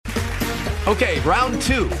Okay, round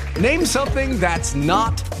 2. Name something that's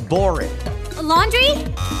not boring. A laundry?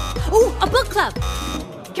 Ooh, a book club.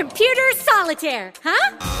 Computer solitaire,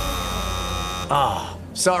 huh? Ah,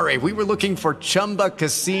 sorry, we were looking for Chumba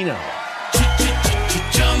Casino.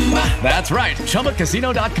 That's right,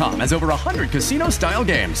 ChumbaCasino.com has over 100 casino-style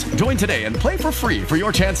games. Join today and play for free for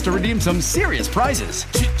your chance to redeem some serious prizes.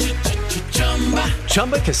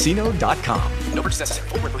 ChumbaCasino.com. No purchase necessary.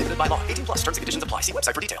 Void where prohibited by law. 18 plus terms and conditions apply. See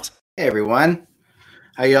website for details. Hey, everyone.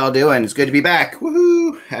 How y'all doing? It's good to be back.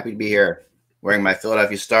 Woohoo! Happy to be here. Wearing my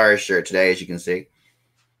Philadelphia Stars shirt today, as you can see.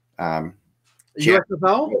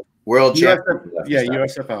 USFL? World champion. Yeah,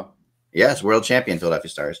 USFL. Yes, world champion Philadelphia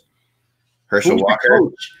Stars. Herschel Walker.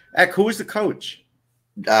 Who was the coach?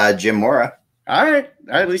 Jim Mora. All right.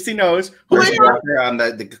 At least he knows. Herschel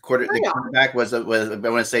Walker, the quarterback was I want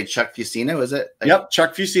to say Chuck Fusino, is it? Yep,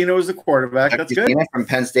 Chuck Fusino was the quarterback. That's good. From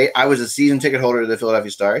Penn State. I was a season ticket holder to the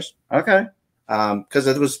Philadelphia Stars. Okay. Because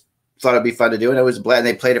thought it'd be fun to do, and I was glad. And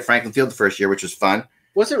they played at Franklin Field the first year, which was fun.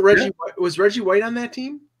 Wasn't Reggie? Yeah. Was Reggie White on that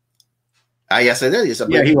team? Yes, I did.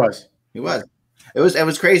 Yeah, he was. He was. It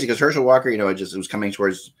was crazy because Herschel Walker, it was coming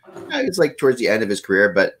towards. It's like towards the end of his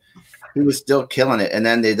career, but he was still killing it. And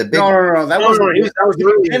then the big no, that was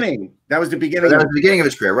the beginning. That was the beginning. That was the beginning of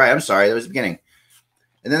his career, right? I'm sorry, that was the beginning.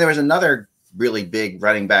 And then there was another really big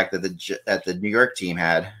running back that the New York team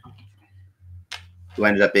had, who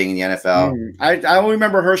ended up being in the NFL. I only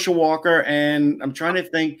remember Herschel Walker, and I'm trying to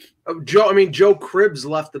think. Joe Cribbs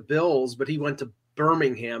left the Bills, but he went to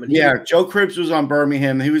Birmingham. And Joe Cribbs was on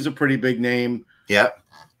Birmingham. He was a pretty big name. Yep.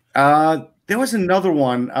 There was another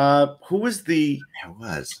one. Who was It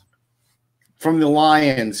was from the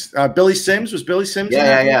Lions? Billy Sims. Was Billy Sims?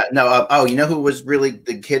 Yeah. No. You know who was really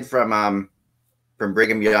the kid from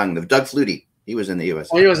Brigham Young? Doug Flutie. He was in the U.S.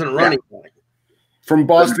 Oh, he wasn't running back. From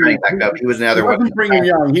Boston. He was another one. Brigham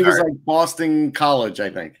Young. He was like Boston College, I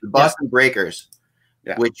think. The Boston Breakers,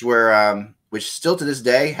 which were which still to this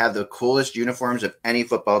day have the coolest uniforms of any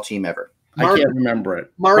football team ever. I can't remember it.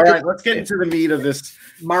 All right, let's get into the meat of this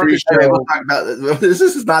pre-show. We'll talk about this.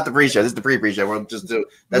 This is not the pre-show. This is the pre-show. We'll just do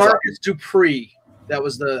Marcus Dupree. That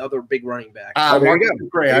was the other big running back. There you go.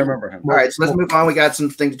 Dupree, I remember him. All right, so let's move on. We got some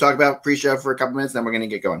things to talk about pre-show for a couple minutes, then we're going to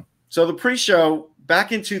get going. So the pre-show,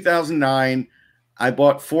 back in 2009, I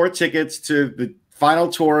bought 4 tickets to the final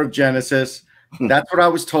tour of Genesis. That's what I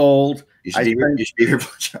was told. I spent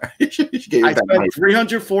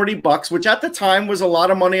 $340, which at the time was a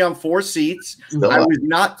lot of money on 4 seats. I was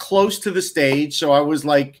not close to the stage, so I was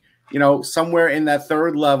like, somewhere in that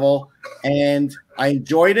third level, and I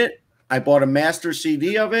enjoyed it. I bought a master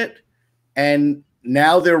CD of it, and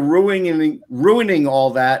now they're ruining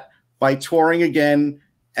all that by touring again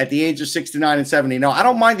at the age of 69 and 70. Now, I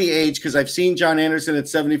don't mind the age because I've seen John Anderson at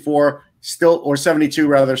 74 or 72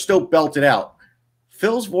 rather, still belted out.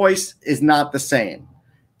 Phil's voice is not the same.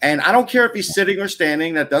 And I don't care if he's sitting or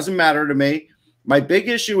standing. That doesn't matter to me. My big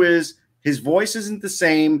issue is his voice isn't the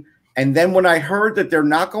same. And then when I heard that they're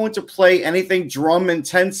not going to play anything drum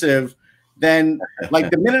intensive, then like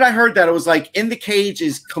the minute I heard that, it was like In the Cage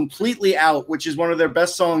is completely out, which is one of their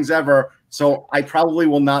best songs ever. So I probably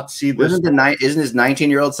will not see this. Isn't his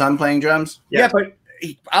 19-year-old son playing drums? Yeah, but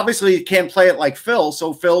he obviously can't play it like Phil.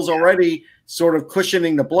 So Phil's already sort of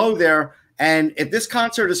cushioning the blow there. And if this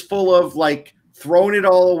concert is full of like throwing it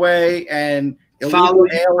all away and Follow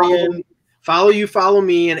You, Follow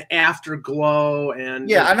Me, and Afterglow, and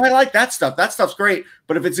and I like that stuff. That stuff's great.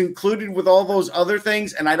 But if it's included with all those other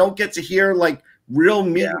things, and I don't get to hear like real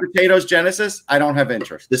meat and potatoes Genesis, I don't have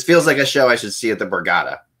interest. This feels like a show I should see at the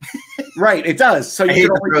Borgata. Right, it does. So I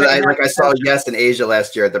saw Yes in Asia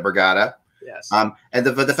last year at the Borgata. Yes. And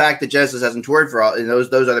the fact that Genesis hasn't toured for all, and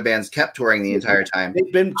those other bands kept touring the entire time.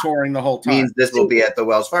 They've been touring the whole time. Means this will be at the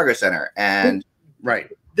Wells Fargo Center, and or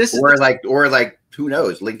who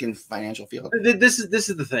knows, Lincoln Financial Field. This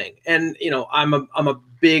is the thing, and I'm a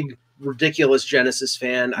big ridiculous Genesis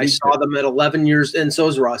fan. I saw them at 11 years, and so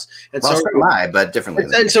is Russ. And so am I, but differently.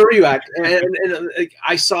 And so are you. And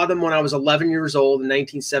I saw them when I was 11 years old in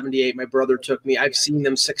 1978. My brother took me. I've seen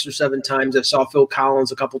them 6 or 7 times. I saw Phil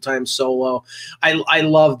Collins a couple times solo. I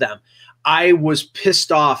love them. I was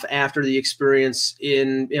pissed off after the experience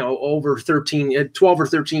in, 12 or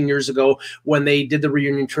 13 years ago when they did the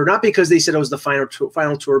reunion tour, not because they said it was the final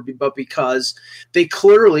tour, but because they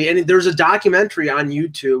clearly, and there's a documentary on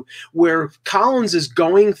YouTube where Collins is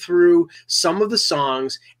going through some of the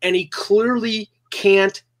songs and he clearly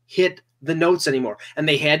can't hit the notes anymore, and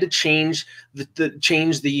they had to change the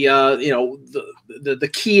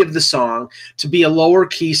key of the song to be a lower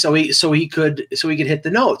key so he could hit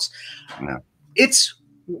the notes. Yeah. It's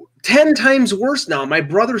 10 times worse now. My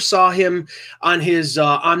brother saw him on his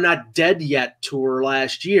I'm Not Dead Yet tour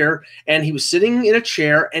last year, and he was sitting in a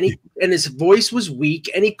chair, and his voice was weak,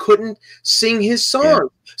 and he couldn't sing his song. Yeah.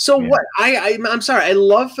 So what? I'm sorry. I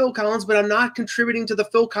love Phil Collins, but I'm not contributing to the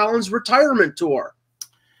Phil Collins retirement tour.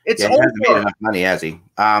 It's over. He hasn't made enough money, has he?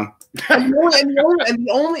 And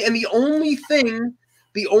the only thing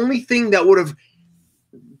that would have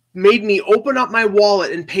made me open up my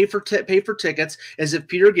wallet and pay for tickets as if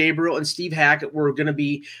Peter Gabriel and Steve Hackett were going to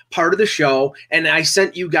be part of the show. And I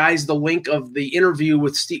sent you guys the link of the interview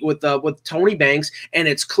with Tony Banks, and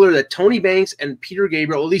it's clear that Tony Banks and Peter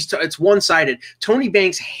Gabriel, at least it's one-sided. Tony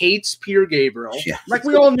Banks hates Peter Gabriel. Yeah. Like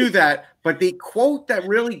we all knew that, but the quote that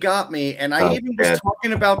really got me, and I even was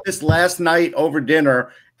talking about this last night over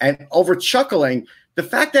dinner and over chuckling, the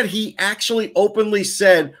fact that he actually openly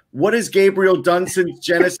said, "What has Gabriel done since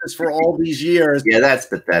Genesis for all these years?" Yeah, that's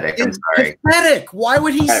pathetic. I'm sorry. Pathetic. Why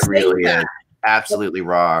would he say really that? Is absolutely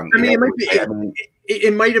wrong. I mean,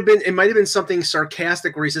 it might have been something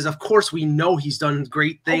sarcastic where he says, "Of course, we know he's done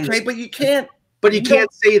great things." Okay, but you can't. But you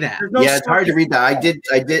can't say that. Yeah, it's hard to read that.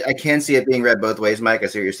 I can see it being read both ways, Mike. I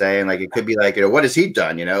see what you're saying. Like it could be like, what has he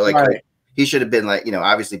done? Like he should have been like,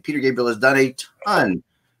 obviously Peter Gabriel has done a ton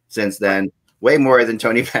since then. Way more than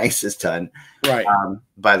Tony Banks has done, right?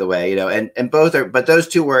 By the way, and both are, but those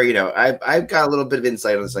two were, I've got a little bit of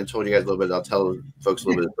insight on this. I told you guys a little bit. I'll tell folks a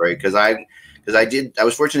little bit of the story because I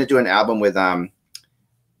was fortunate to do an album with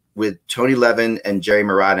Tony Levin and Jerry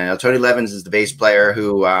Marotta. Now Tony Levin is the bass player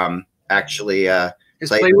who actually has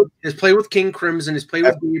played with King Crimson, has played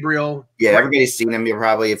with Gabriel. Yeah, everybody's seen him. You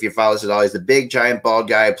probably, if you follow this at all, he's the big giant bald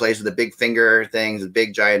guy who plays with the big finger things, the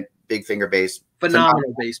big giant big finger bass.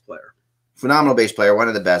 Phenomenal bass player. Phenomenal bass player, one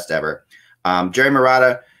of the best ever. Jerry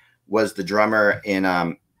Marotta was the drummer in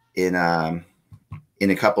a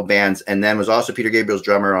couple bands, and then was also Peter Gabriel's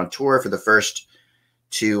drummer on tour for the first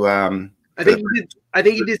two. I think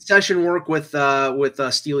he did session work with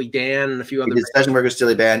Steely Dan and a few other. He did session work with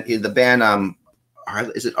Steely Dan. The band,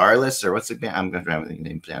 is it Arliss or what's the band? I'm going to remember the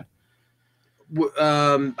name of the band.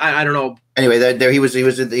 I don't know. Anyway, there he was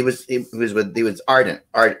Ardent. He was okay.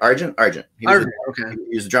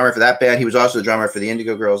 He was the drummer for that band. He was also the drummer for the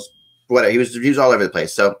Indigo Girls. Whatever. He was all over the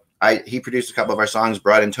place. So he produced a couple of our songs,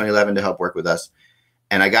 brought in Tony Levin to help work with us,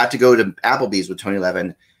 and I got to go to Applebee's with Tony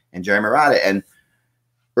Levin and Jerry Marotta. And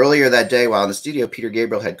earlier that day, while in the studio, Peter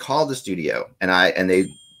Gabriel had called the studio, and they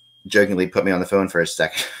jokingly put me on the phone for a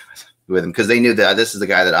second with him because they knew that this is the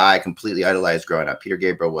guy that I completely idolized growing up. Peter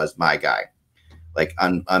Gabriel was my guy. Like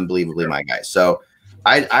unbelievably my guy. So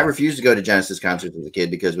I refused to go to Genesis concerts as a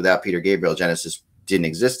kid because without Peter Gabriel, Genesis didn't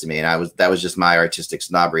exist to me. And that was just my artistic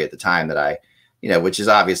snobbery at the time that which is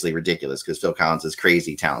obviously ridiculous because Phil Collins is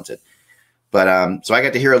crazy talented. But so I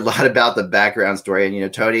got to hear a lot about the background story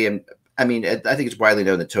and, Tony, and I mean, I think it's widely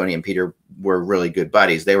known that Tony and Peter were really good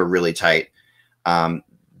buddies. They were really tight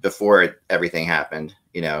before everything happened,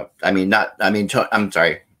 I'm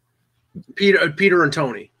sorry. Peter and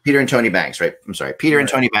Tony. Peter and Tony Banks, right? I'm sorry. Peter and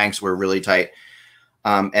Tony Banks were really tight.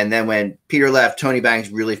 And then when Peter left, Tony Banks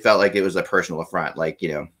really felt like it was a personal affront, like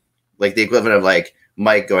the equivalent of like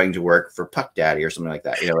Mike going to work for Puck Daddy or something like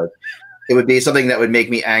that. It would be something that would make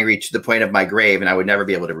me angry to the point of my grave, and I would never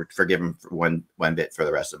be able to forgive him for one bit for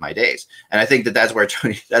the rest of my days. And I think that's where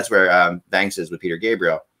Banks is with Peter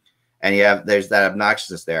Gabriel. And there's that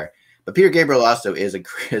obnoxiousness there. But Peter Gabriel also is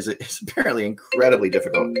apparently incredibly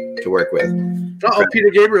difficult to work with. Oh, Peter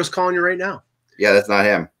Gabriel's calling you right now. Yeah, that's not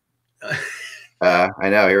him. I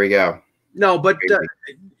know. Here we go. No, but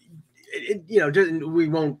we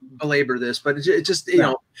won't belabor this, but it's just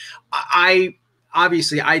I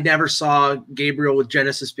never saw Gabriel with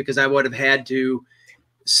Genesis because I would have had to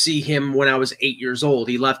see him when I was 8 years old.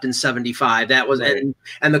 He left in 75. That was and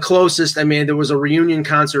the closest. I mean, there was a reunion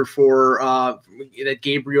concert for that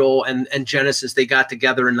Gabriel and Genesis. They got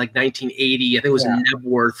together in like 1980. I think it was in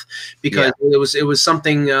Nebworth because it was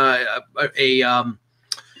something that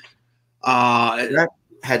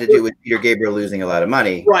had to do with Peter Gabriel losing a lot of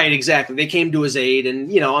money. Right, exactly. They came to his aid,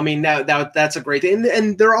 and that's a great thing.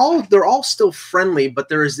 And they're all still friendly, but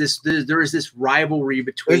there is this rivalry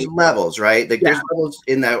between. There's levels, right? Like there's levels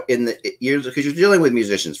in the years because you're dealing with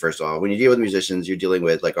musicians. First of all, when you deal with musicians, you're dealing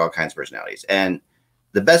with like all kinds of personalities. And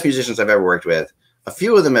the best musicians I've ever worked with, a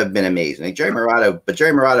few of them have been amazing. Like Jerry Marotta,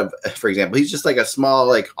 for example, he's just like a small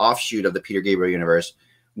like offshoot of the Peter Gabriel universe.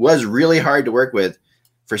 Was really hard to work with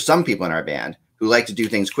for some people in our band who like to do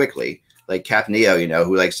things quickly, like Cap Neo,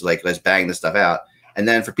 who likes to let's bang this stuff out. And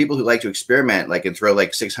then for people who like to experiment, and throw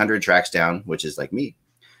 600 tracks down, which is like me,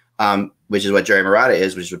 which is what Jerry Marotta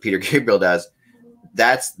is, which is what Peter Gabriel does.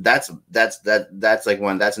 that's like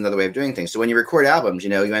that's another way of doing things. So when you record albums,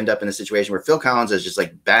 you end up in a situation where Phil Collins is just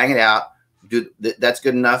like bang it out. That's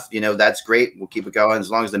good enough. That's great. We'll keep it going as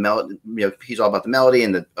long as the melody, he's all about the melody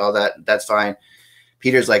and all that. That's fine.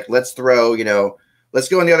 Peter's like, let's go in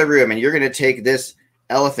the other room and you're going to take this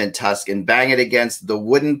elephant tusk and bang it against the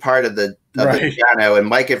wooden part of the piano and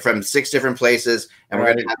mic it from 6 different places. And we're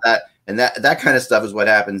going to have that. And that kind of stuff is what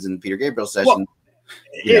happens in Peter Gabriel's session.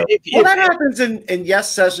 Well, that happens in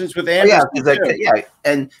Yes sessions with Andy. Yeah.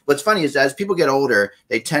 And what's funny is as people get older,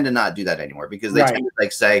 they tend to not do that anymore because they tend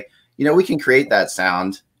to say, we can create that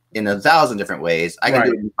sound in 1,000 different ways. I can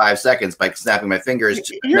do it in 5 seconds by snapping my fingers.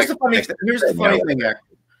 Here's the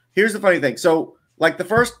funny thing. So, like the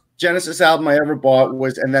first Genesis album I ever bought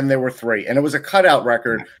was, and then there were 3, and it was a cutout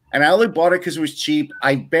record, and I only bought it because it was cheap.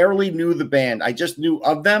 I barely knew the band. I just knew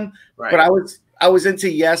of them, but I was into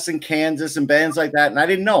Yes and Kansas and bands like that, and I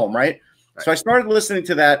didn't know them, right? So I started listening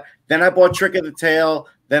to that. Then I bought Trick of the Tail.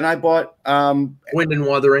 Then I bought Wind and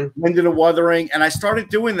Wuthering, and I started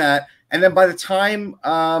doing that. And then by the time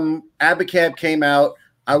Abacab came out,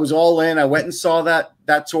 I was all in. I went and saw that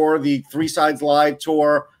tour, the 3 Sides Live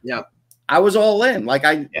tour. Yeah, I was all in.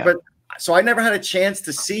 But so I never had a chance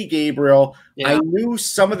to see Gabriel. Yeah. I knew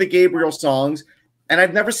some of the Gabriel songs. And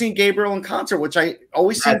I've never seen Gabriel in concert, which I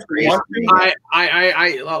always seem to want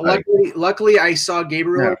to. Luckily, I saw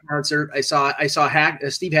Gabriel in concert. I saw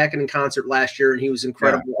Steve Hackett in concert last year, and he was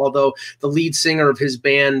incredible. Yeah. Although the lead singer of his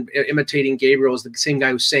band imitating Gabriel is the same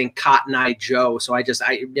guy who sang Cotton Eye Joe. So I can't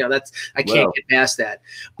get past that.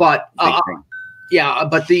 But I'll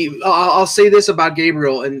say this about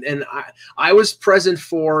Gabriel, and I was present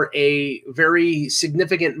for a very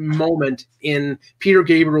significant moment in Peter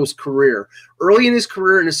Gabriel's career. Early in his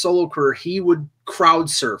career, in his solo career, he would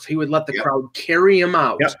crowd surf. He would let the crowd carry him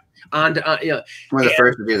out. Yep. One of the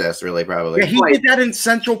first to do this, really, probably. Yeah, he did that in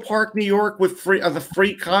Central Park, New York, with the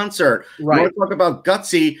free concert. Right. You want to talk about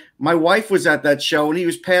gutsy? My wife was at that show, and he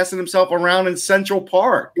was passing himself around in Central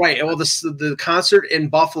Park. Right. Well, the concert in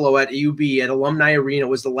Buffalo at UB at Alumni Arena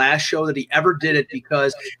was the last show that he ever did it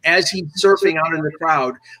because as he's surfing out in the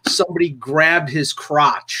crowd, somebody grabbed his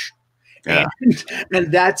crotch. Yeah.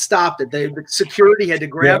 And that stopped it. The security had to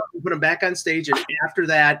grab him and put him back on stage, and after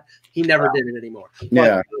that, he never did it anymore.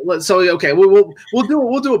 So okay, we'll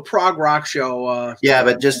do a prog rock show.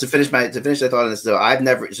 But just to finish my thought on this though, I've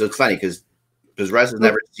never. So it's funny because Russ has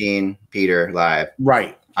never seen Peter live.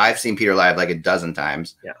 Right. I've seen Peter live like a dozen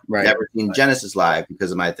times. Yeah. Right. Never seen Genesis live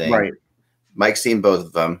because of my thing. Right. Mike's seen both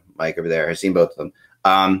of them. Mike over there has seen both of them.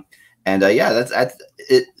 That's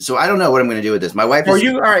it. So I don't know what I'm going to do with this. My wife. All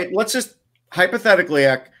right? Let's just hypothetically,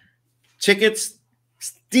 tickets,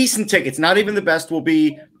 decent tickets, not even the best, will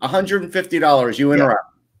be $150. You interrupt.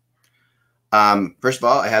 First of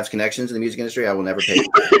all, I have connections in the music industry. I will never pay.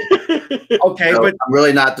 Okay, so but I'm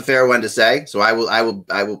really not the fair one to say. So I will.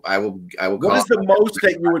 What is the most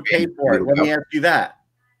that you would pay for it? Let me ask you that.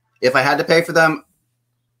 If I had to pay for them,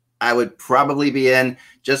 I would probably be in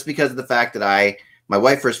just because of the fact that my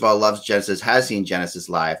wife, first of all, loves Genesis, has seen Genesis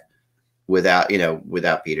live without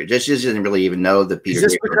Peter. She doesn't really even know the Peter. Is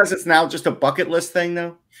this because it's now just a bucket list thing,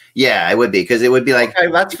 though? Yeah, it would be because it would be like, okay,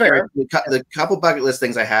 that's fair. The couple bucket list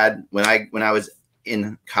things I had when I was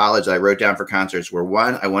in college that I wrote down for concerts were: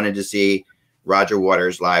 1, I wanted to see Roger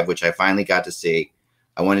Waters live, which I finally got to see.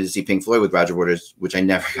 I wanted to see Pink Floyd with Roger Waters, which I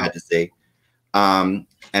never got to see. And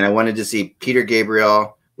I wanted to see Peter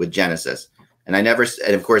Gabriel with Genesis. And I never,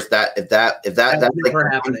 and of course that's like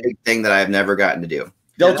one big thing that I've never gotten to do.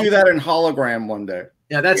 They'll do that in hologram one day.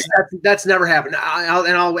 Yeah, that's never happened.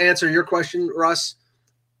 I'll answer your question, Russ.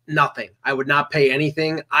 Nothing. I would not pay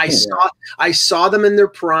anything. I saw them in their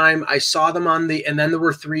prime. I saw them and then there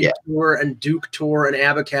were 3 Tour and Duke Tour and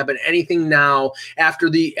Abacab, and anything now after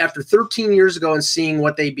 13 years ago and seeing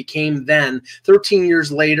what they became then, 13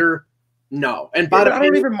 years later. No, and I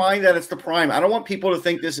don't even mind that it's the prime. I don't want people to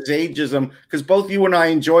think this is ageism because both you and I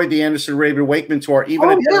enjoyed the Anderson Raven Wakeman tour. Even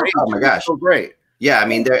oh my gosh, so great. Yeah, I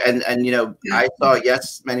mean, I saw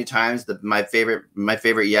Yes many times. My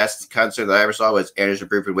favorite Yes concert that I ever saw was Anderson,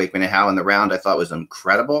 Bruford, Wakeman, and Howe in the Round. I thought was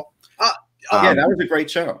incredible. That was a great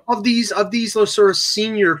show. Of these sort of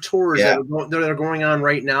senior tours that are going on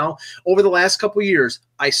right now, over the last couple of years,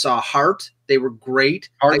 I saw Heart. They were great.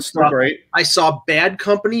 Heart's still great. I saw Bad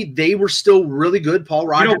Company. They were still really good. Paul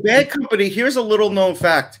Rogers. Bad Company, here's a little known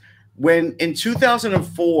fact. When in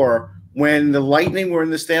 2004, when the Lightning were in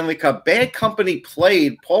the Stanley Cup, Bad Company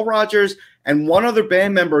played. Paul Rogers and one other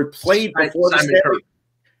band member played before the Stanley Cup.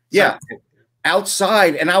 Yeah.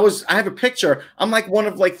 outside, and I have a picture. I'm like one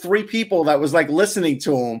of like 3 people that was like listening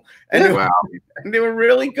to them, and, and they were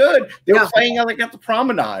really good. They were playing like at the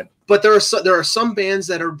Promenade. But there are some bands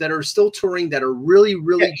that are still touring that are really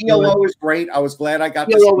good. ELO is great. I was glad I got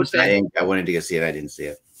to see it. I wanted to go see it. I didn't see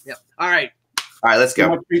it. Yeah. All right, let's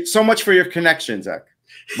go. So much for your connection, Zach.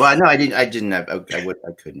 Well, no, I didn't have. I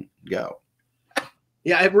couldn't go.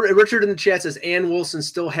 Yeah, Richard in the chat says Ann Wilson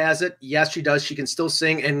still has it. Yes, she does. She can still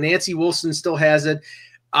sing. And Nancy Wilson still has it.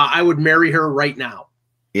 I would marry her right now.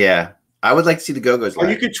 Yeah, I would like to see the Go-Go's live.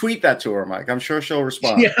 Or you could tweet that to her, Mike. I'm sure she'll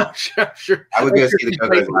respond. Yeah, sure. I would go see the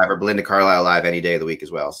Go-Go's live or Belinda Carlisle live any day of the week as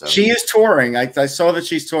well. So she is touring. I saw that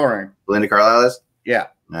she's touring. Belinda Carlisle is? Yeah.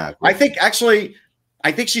 Cool.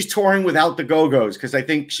 I think she's touring without the Go-Go's because I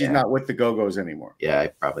think she's not with the Go-Go's anymore. Yeah,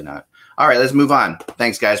 probably not. All right, let's move on.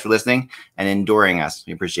 Thanks, guys, for listening and enduring us.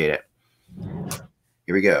 We appreciate it.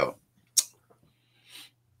 Here we go.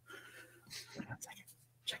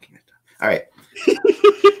 Checking it. All right.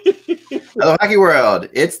 Hello, Hockey World.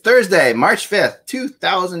 It's Thursday, March 5th,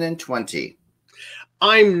 2020.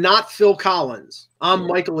 I'm not Phil Collins. I'm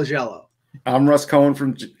Michael Agello. I'm Russ Cohen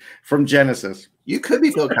from Genesis. You could be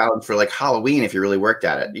Phil Collins for like Halloween if you really worked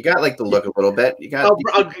at it. You got like the look a little bit. You got.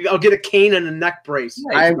 I'll get a cane and a neck brace.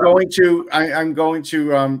 Yeah, I'm going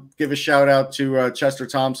to give a shout out to Chester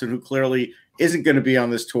Thompson, who clearly isn't going to be on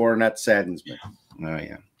this tour, and that saddens me. Oh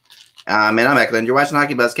yeah. And I'm Eklund. You're watching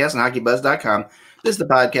HockeyBuzzCast on HockeyBuzz.com. This is the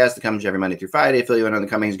podcast that comes every Monday through Friday, fill you in on the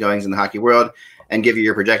comings, goings in the hockey world, and give you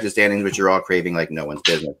your projected standings, which you're all craving like no one's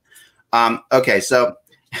business. Okay, so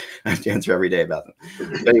I have to answer every day about them.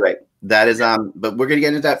 But anyway. That is, but we're going to get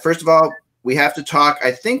into that. First of all, we have to talk.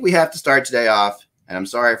 I think we have to start today off, and I'm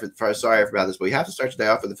sorry about this, but we have to start today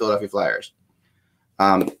off with the Philadelphia Flyers.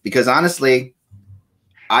 Because honestly,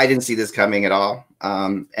 I didn't see this coming at all.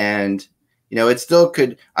 And, you know, it still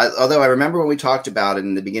could, although I remember when we talked about it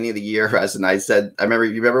in the beginning of the year, Russ, and you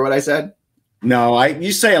remember what I said? No,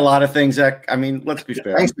 you say a lot of things, Zach. I mean, let's be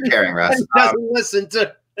fair. Thanks for caring, Russ. Doesn't listen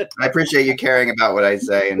to. I appreciate you caring about what I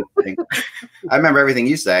say, and I remember everything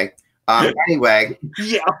you say. Anyway,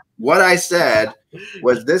 what I said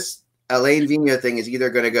was this Alain Vigneault thing is either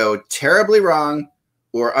going to go terribly wrong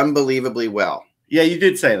or unbelievably well. Yeah, you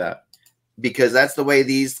did say that. Because that's the way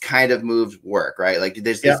these kind of moves work, right? Like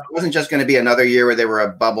this wasn't just going to be another year where they were a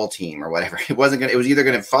bubble team or whatever. It wasn't going to, it was either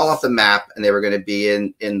going to fall off the map and they were going to be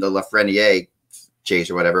in the Lafreniere chase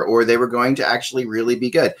or whatever, or they were going to actually really be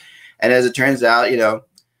good. And as it turns out, you know,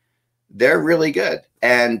 they're really good.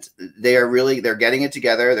 And they're getting it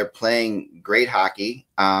together. They're playing great hockey.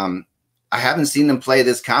 I haven't seen them play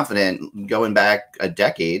this confident going back a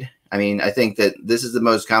decade. I mean, I think that this is the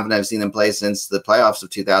most confident I've seen them play since the playoffs of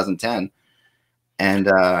 2010. And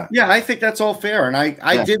yeah, I think that's all fair. And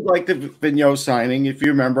I did like the Vigneault signing, if you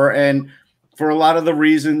remember. And for a lot of the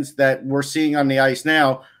reasons that we're seeing on the ice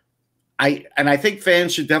now, I think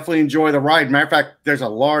fans should definitely enjoy the ride. Matter of fact, there's a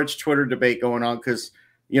large Twitter debate going on because,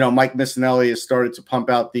 you know, Mike Missinelli has started to pump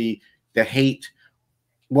out the hate.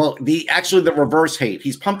 Well, the reverse hate.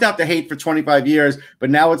 He's pumped out the hate for 25 years,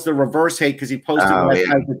 but now it's the reverse hate because he posted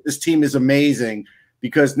that this team is amazing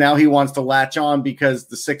because now he wants to latch on because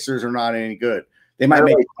the Sixers are not any good. They might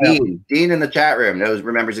make Dean in the chat room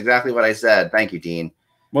remembers exactly what I said. Thank you, Dean.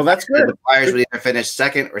 Well, that's good. The Flyers would either finish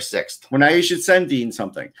second or sixth. Well, now you should send Dean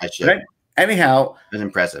something. I should. Anyhow, it was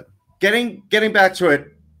impressive. Getting back to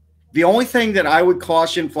it, the only thing that I would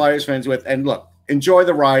caution Flyers fans with, and look, enjoy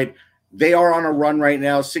the ride. They are on a run right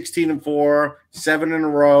now, 16-4, 7 in a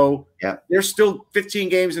row. Yeah. There's still 15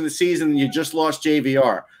 games in the season, and you just lost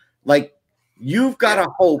JVR. Like, you've got to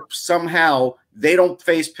hope somehow they don't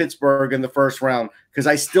face Pittsburgh in the first round because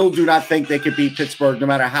I still do not think they could beat Pittsburgh no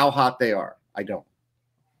matter how hot they are. I don't.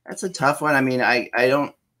 That's a tough one. I mean, I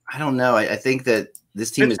don't know. I think that this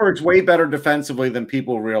team Pittsburgh's way better defensively than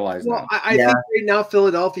people realize. Well, I think right now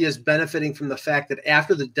Philadelphia is benefiting from the fact that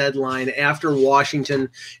after the deadline, after Washington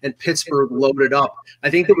and Pittsburgh loaded up, I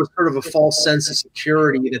think there was sort of a false sense of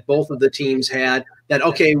security that both of the teams had that,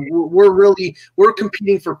 okay, we're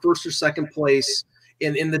competing for first or second place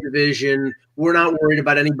in the division. We're not worried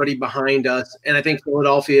about anybody behind us. And I think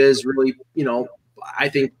Philadelphia is really, you know, I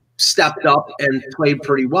think stepped up and played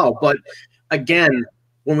pretty well. But again,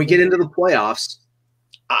 when we get into the playoffs,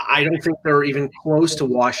 I don't think they're even close to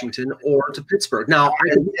Washington or to Pittsburgh. Now,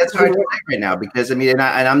 that's hard to say right now because, I mean, and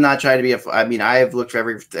I'm not trying to be I have looked for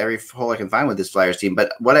every hole I can find with this Flyers team.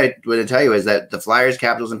 But what I would tell you is that the Flyers,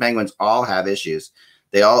 Capitals, and Penguins all have issues.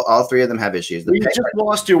 They all three of them have issues. You just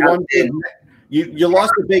lost your one big. You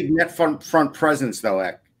lost a big net front presence, though,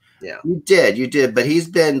 Ek. Yeah, you did, but he's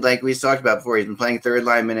been, like we talked about before, he's been playing third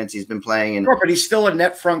line minutes. He's been playing, and but he's still a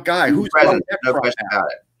net front guy. Who's present? No question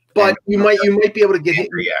about it. But you might be able to get him.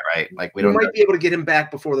 Yeah, right. Like we might be able to get him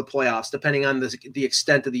back before the playoffs, depending on the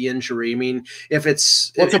extent of the injury. I mean, if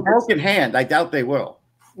it's a broken hand, I doubt they will.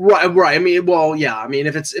 Right. I mean, well, yeah. I mean,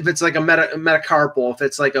 if it's like a metacarpal, if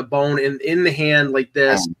it's like a bone in the hand like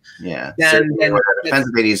this, then depends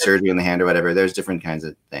if they need surgery in the hand or whatever. There's different kinds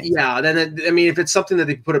of things. Yeah. Then I mean, if it's something that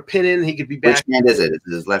they put a pin in, he could be back. Which hand is it? Is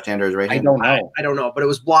it his left hand or his right hand? I don't know. I don't know, but it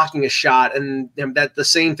was blocking a shot, and that the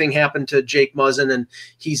same thing happened to Jake Muzzin, and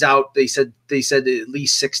he's out. They said at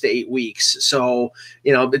least 6 to 8 weeks. So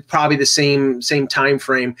it's probably the same time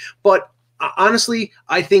frame. But honestly,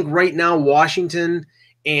 I think right now Washington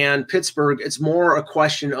and Pittsburgh, it's more a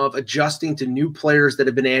question of adjusting to new players that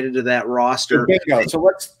have been added to that roster. So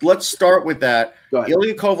let's start with that.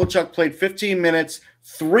 Ilya Kovalchuk played 15 minutes,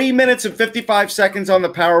 3 minutes and 55 seconds on the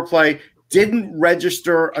power play, didn't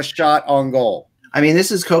register a shot on goal. I mean,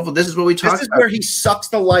 this is Koval. This is what we talked about. This is where he sucks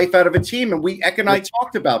the life out of a team, and Ek and I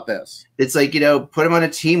talked about this. It's like, put him on a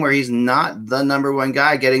team where he's not the number one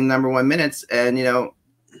guy getting number one minutes, and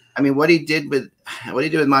I mean, what he did with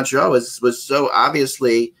Montreal was so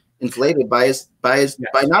obviously inflated by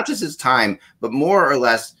not just his time, but more or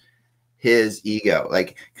less his ego.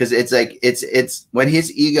 Like, because it's when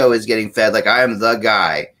his ego is getting fed, like, I am the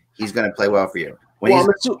guy, he's going to play well for you. When he's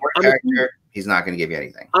a support character, he's not going to give you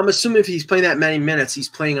anything. I'm assuming if he's playing that many minutes, he's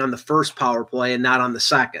playing on the first power play and not on the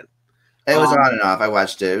second. It was on and off. I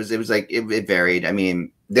watched it. It was like it varied. I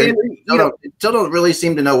mean, they still don't really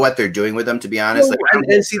seem to know what they're doing with them, to be honest.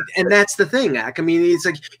 And that's the thing, Ak. I mean, it's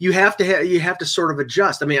like you have to sort of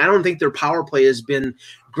adjust. I mean, I don't think their power play has been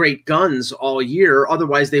great guns all year.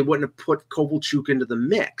 Otherwise, they wouldn't have put Kovalchuk into the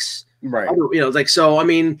mix. Right. So, I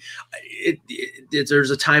mean,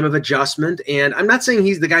 there's a time of adjustment, and I'm not saying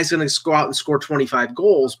the guy's going to go out and score 25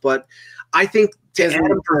 goals, but I think to add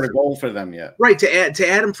him for a goal for them yet. Right. To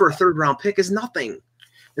add him for a third round pick is nothing.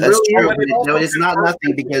 That's true. No, it's not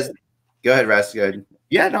nothing because go ahead, Russ. Go ahead.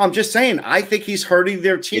 Yeah, no, I'm just saying, I think he's hurting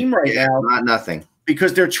their team now. Not nothing.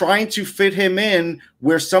 Because they're trying to fit him in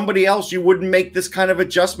where somebody else, you wouldn't make this kind of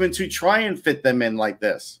adjustment to try and fit them in like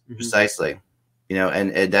this. Precisely.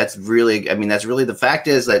 And that's really, the fact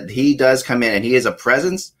is that he does come in and he is a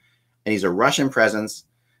presence, and he's a Russian presence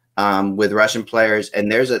with Russian players. And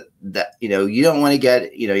there's you don't want to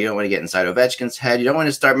get inside Ovechkin's head. You don't want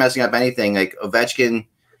to start messing up anything. Like Ovechkin,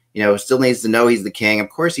 still needs to know he's the king. Of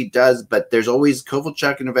course he does, but there's always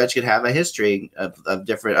Kovalchuk and Ovechkin have a history of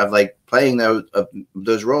like playing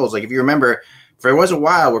those roles. Like if you remember, there was a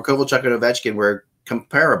while where Kovalchuk and Ovechkin were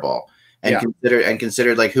comparable and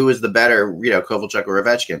considered like who was the better, Kovalchuk or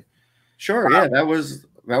Ovechkin. Sure, yeah, that was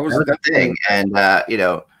the thing. And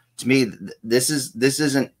to me, this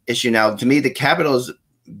is an issue now. To me, the Capitals'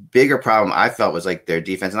 bigger problem I felt was like their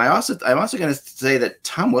defense, and I'm also going to say that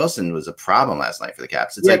Tom Wilson was a problem last night for the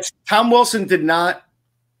Caps. It's like Tom Wilson did not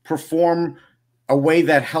perform a way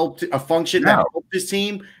that helped a function that helped his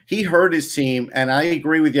team. He hurt his team, and I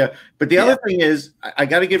agree with you. But the other thing is, I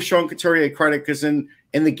got to give Sean Couturier credit because in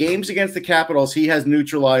the games against the Capitals, he has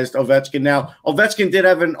neutralized Ovechkin. Now, Ovechkin did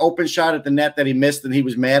have an open shot at the net that he missed, and he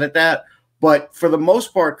was mad at that. But for the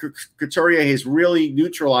most part, Couturier has really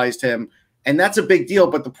neutralized him, and that's a big deal.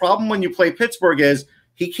 But the problem when you play Pittsburgh is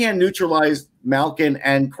he can't neutralize Malkin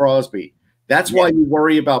and Crosby. That's why you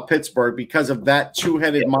worry about Pittsburgh, because of that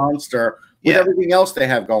two-headed monster with everything else they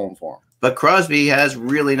have going for him. But Crosby has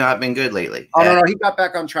really not been good lately. Oh, no, he got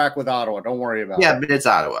back on track with Ottawa. Don't worry about it. Yeah, but it's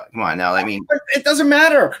Ottawa. Come on now. I mean, it doesn't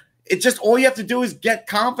matter. It's just all you have to do is get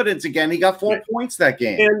confidence again. He got 4 points that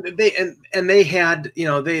game, and they had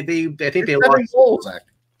I think they lost goals.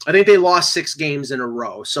 I think they lost 6 games in a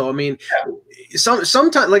row. So I mean,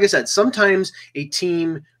 sometimes, like I said, sometimes a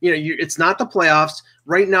team, it's not the playoffs.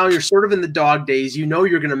 Right now, you're sort of in the dog days. You're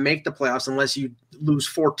going to make the playoffs unless you lose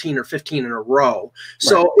 14 or 15 in a row.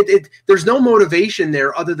 So there's no motivation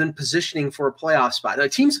there other than positioning for a playoff spot.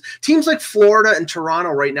 Like teams like Florida and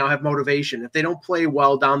Toronto right now have motivation. If they don't play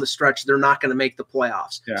well down the stretch, they're not going to make the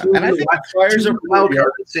playoffs. Yeah. And I think the Flyers are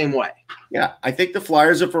the same way. Yeah, I think the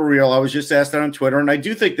Flyers are for real. I was just asked that on Twitter, and I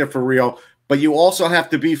do think they're for real. But you also have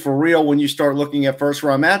to be for real when you start looking at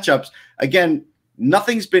first-round matchups. Again,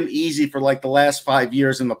 nothing's been easy for like the last 5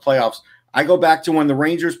 years in the playoffs. I go back to when the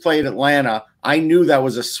Rangers played Atlanta. I knew that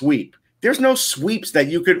was a sweep. There's no sweeps that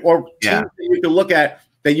you could teams that you could look at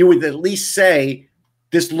that you would at least say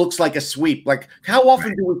this looks like a sweep. Like how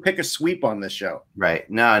often do we pick a sweep on this show? Right.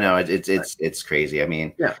 No, it's crazy. I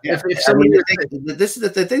mean, If this is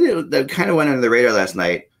the thing that kind of went under the radar last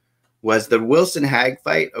night was the Wilson Hag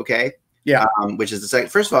fight. Okay. Yeah. Which is the second.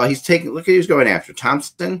 First of all, he's taking. Look at who's going after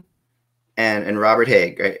Thompson and Robert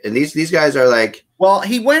Haig, right? And these guys are like. Well,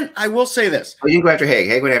 he went. I will say this. Oh, he didn't go after Haig.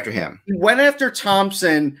 Haig went after him. He went after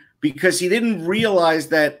Thompson because he didn't realize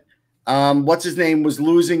that what's his name was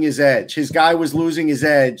losing his edge. His guy was losing his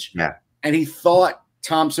edge. Yeah. And he thought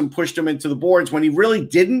Thompson pushed him into the boards when he really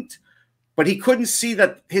didn't. But he couldn't see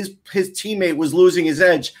that his teammate was losing his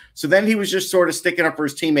edge. So then he was just sort of sticking up for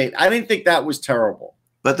his teammate. I didn't think that was terrible.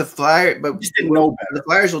 But the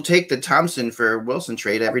Flyers will take the Thompson for Wilson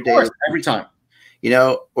trade every day, every time. You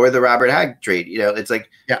know, or the Robert Haig trade. You know, it's like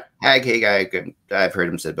Haig. I've heard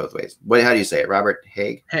him said both ways. How do you say it? Robert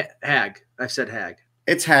Haig? Hag. I said Hag.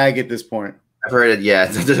 It's Hag at this point. I've heard it. Yeah,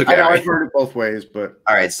 okay, I know, I've heard it both ways, but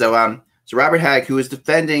all right. So Robert Haig, who is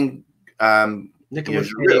defending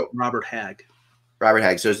Nicholas Robert Hag. Robert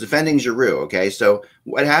Haig. So it's defending Giroux. Okay. So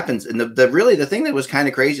what happens? And the thing that was kind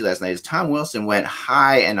of crazy last night is Tom Wilson went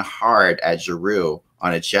high and hard at Giroux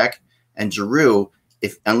on a check, and Giroux.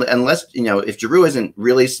 Unless if Giroux isn't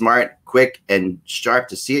really smart, quick, and sharp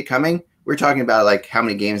to see it coming, we're talking about like how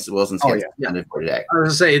many games Wilson's getting suspended for today. I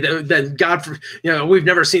was going to say that God, we've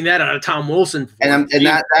never seen that out of Tom Wilson. And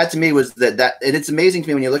that to me was that, and it's amazing to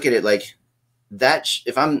me when you look at it like that.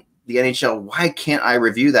 If I'm the NHL, why can't I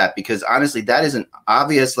review that? Because honestly, that isn't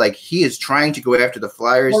obvious. Like he is trying to go after the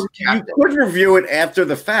Flyers. Well, you could review it after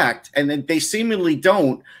the fact, and then they seemingly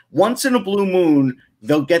don't. Once in a blue moon,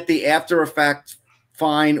 they'll get the after effect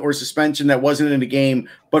fine or suspension that wasn't in the game,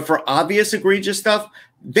 but for obvious egregious stuff,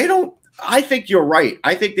 they don't. I think you're right.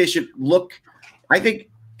 I think they should look. I think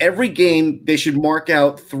every game they should mark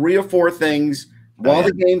out 3 or 4 things while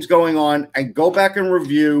the game's going on and go back and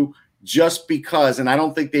review just because. And I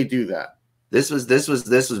don't think they do that. This was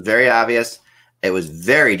very obvious. It was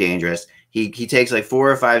very dangerous. He takes like 4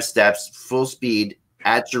 or 5 steps full speed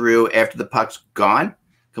at Giroux after the puck's gone,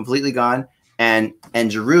 completely gone. And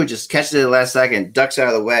Giroux just catches it at the last second, ducks out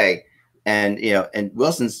of the way, and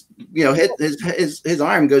Wilson's his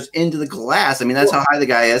arm goes into the glass. I mean, that's how high the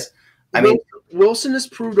guy is. I mean, Wilson has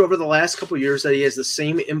proved over the last couple of years that he has the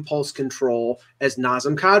same impulse control as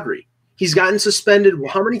Nazem Kadri. He's gotten suspended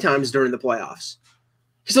how many times during the playoffs?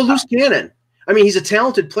 He's a loose cannon. I mean, he's a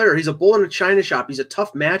talented player. He's a bull in a china shop. He's a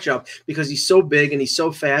tough matchup because he's so big and he's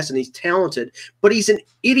so fast and he's talented. But he's an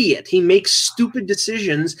idiot. He makes stupid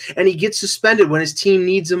decisions and he gets suspended when his team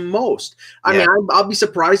needs him most. I mean, I'll be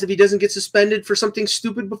surprised if he doesn't get suspended for something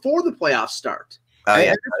stupid before the playoffs start.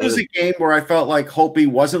 This was a game where I felt like Holtby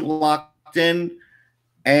wasn't locked in.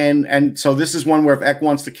 And so this is one where if Eck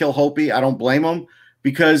wants to kill Holtby, I don't blame him,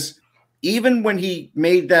 because even when he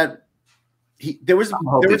made that, I'm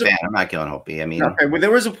not killing Holtby. I mean, okay, well,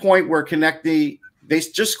 there was a point where they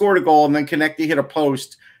just scored a goal and then Konecny hit a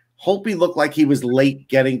post. Holtby looked like he was late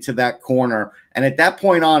getting to that corner, and at that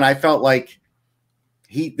point on, I felt like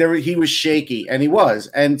he was shaky, and he was,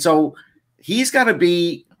 and so he's got to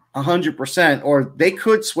be 100%, or they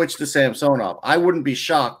could switch to Samsonov. I wouldn't be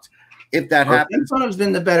shocked if that happens. Samsonov's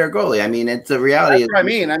been the better goalie. I mean, it's the reality. That's what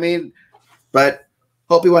I mean, but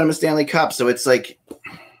Holtby won him a Stanley Cup, so it's like.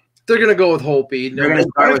 They're going to go with Holtby. They're going to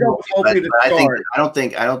start with Holtby.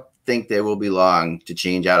 I don't think they will be long to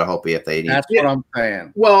change out of Holtby if they need. That's what I'm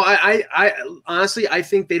saying. Well, I honestly, I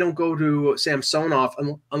think they don't go to Samsonov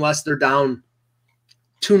unless they're down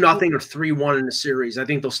 2-0 or 3-1 in the series. I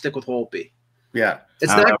think they'll stick with Holtby. Yeah,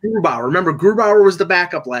 it's not Grubauer. Remember, Grubauer was the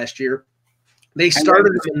backup last year. They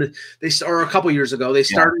started him a couple years ago. They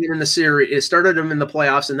started him in the series. It started him in the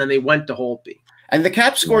playoffs, and then they went to Holtby. And the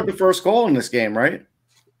Caps scored the first goal in this game, right?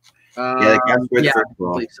 The Caps scored the first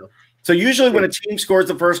goal. I believe so. So usually when a team scores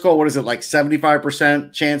the first goal, what is it, like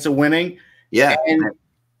 75% chance of winning? Yeah. And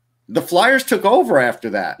the Flyers took over after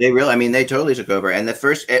that. They totally took over. And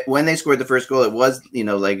when they scored the first goal, it was,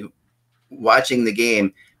 like watching the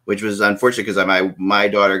game, which was unfortunate because my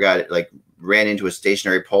daughter ran into a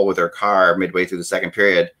stationary pole with her car midway through the second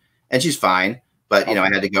period, and she's fine. But, I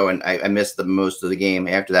had to go, and I missed the most of the game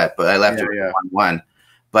after that, but I left it 1-1.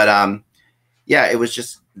 But, it was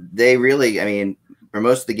just, they really, I mean, for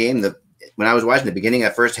most of the game, when I was watching the beginning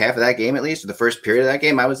of the first half of that game, at least, or the first period of that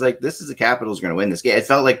game, I was like, this is the Capitals going to win this game. It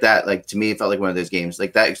felt like that. To me, it felt like one of those games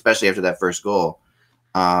like that, especially after that first goal.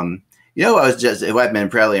 What I've been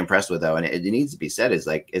fairly impressed with, though, and it needs to be said, is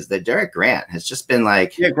that Derek Grant has just been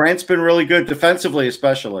Grant's been really good defensively,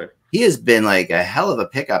 especially. He has been a hell of a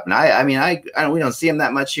pickup, and we don't see him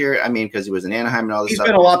that much here. I mean, because he was in Anaheim and all this stuff.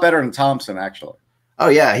 He's been a lot better than Thompson, actually. Oh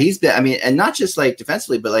yeah, he's been. And not just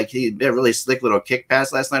defensively, but he did a really slick little kick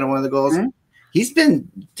pass last night on one of the goals. Mm-hmm. He's been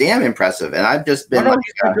damn impressive, and I've just been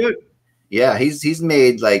good. Yeah, he's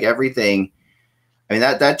made everything. I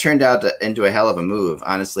mean, that turned out into a hell of a move,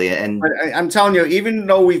 honestly. And I'm telling you, even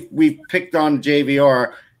though we've picked on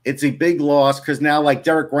JVR, it's a big loss because now, like,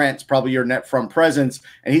 Derek Grant's probably your net front presence,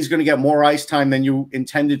 and he's going to get more ice time than you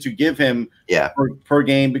intended to give him per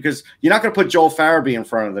game, because you're not going to put Joel Farabee in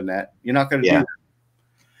front of the net. You're not going to do that.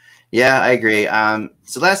 Yeah, I agree.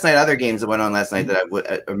 So last night, other games that went on last night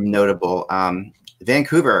that are notable.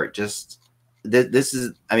 Vancouver just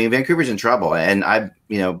Vancouver's in trouble, and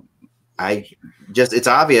it's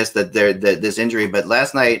obvious that this injury. But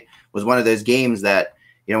last night was one of those games that,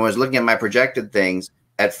 when I was looking at my projected things,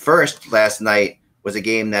 at first last night was a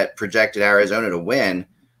game that projected Arizona to win,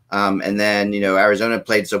 and then Arizona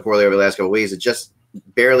played so poorly over the last couple of weeks, it just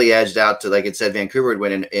barely edged out to, like it said, Vancouver would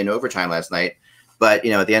win in overtime last night. But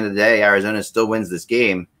at the end of the day, Arizona still wins this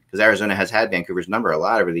game because Arizona has had Vancouver's number a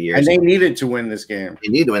lot over the years, and they needed to win this game. They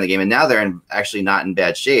need to win the game, and now they're actually not in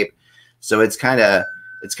bad shape. So it's kind of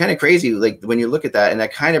crazy, like when you look at that, and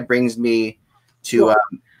that kind of brings me to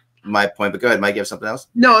my point. But go ahead, Mike. You have something else?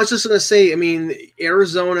 No, I was just going to say. I mean,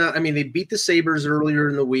 Arizona. I mean, they beat the Sabres earlier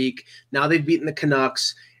in the week. Now they've beaten the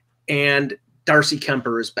Canucks, and Darcy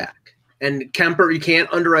Kemper is back. And Kemper, you can't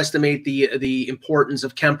underestimate the importance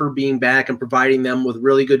of Kemper being back and providing them with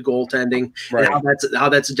really good goaltending. Right. And how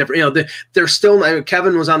that's a different. They're still.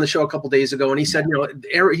 Kevin was on the show a couple days ago, and he said,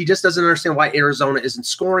 he just doesn't understand why Arizona isn't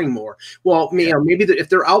scoring more. Well, maybe if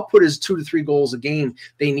their output is 2 to 3 goals a game,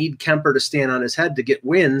 they need Kemper to stand on his head to get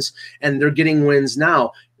wins, and they're getting wins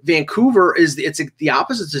now. Vancouver it's the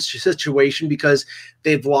opposite situation because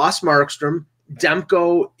they've lost Markstrom.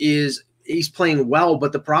 Demko he's playing well,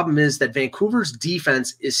 but the problem is that Vancouver's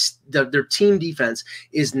defense their team defense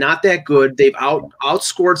is not that good. They've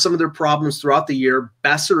outscored some of their problems throughout the year.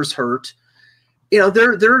 Besser's hurt.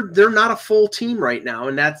 They're not a full team right now,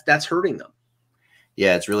 and that's hurting them.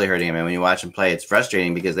 Yeah, it's really hurting them. And when you watch them play, it's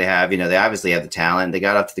frustrating because they obviously have the talent. They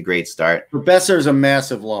got off to the great start. But Besser's a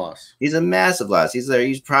massive loss. He's a massive loss.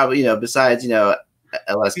 He's probably, besides,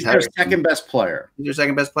 LS, he's their second best player. He's their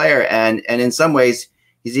second best player. And in some ways,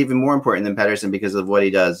 he's even more important than Pettersson because of what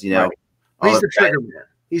he does. Right. He's the trigger man.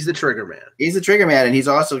 He's the trigger man. He's the trigger man, and he's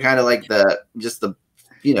also kind of like he's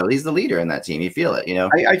the leader in that team. You feel it,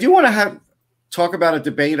 I do want to talk about a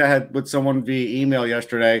debate I had with someone via email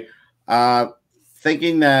yesterday,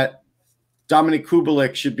 thinking that Dominic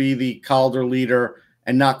Kubelik should be the Calder leader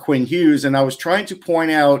and not Quinn Hughes. And I was trying to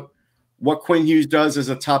point out what Quinn Hughes does as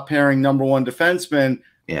a top pairing number 1 defenseman.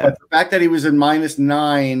 Yeah. But the fact that he was in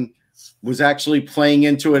 -9 was actually playing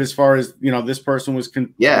into it as far as, this person was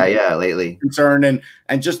lately concerned,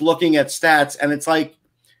 and just looking at stats. And it's like,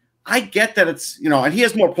 I get that it's, and he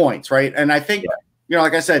has more points, right? And I think,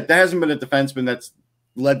 like I said, there hasn't been a defenseman that's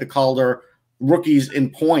led the Calder rookies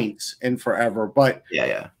in points in forever. But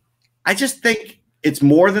I just think it's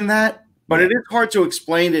more than that. But it is hard to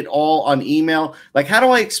explain it all on email. Like, how do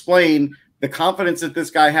I explain the confidence that this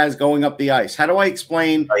guy has going up the ice? How do I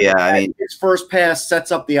explain his first pass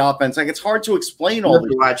sets up the offense? Like, it's hard to explain all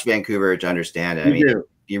this. You watch Vancouver to understand it.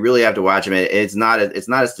 You really have to watch him. It's not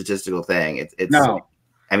a statistical thing. It's no.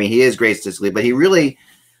 I mean, he is great statistically, but he really,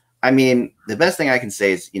 the best thing I can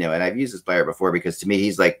say is, and I've used this player before because to me,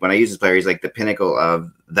 he's like, when I use this player, he's like the pinnacle of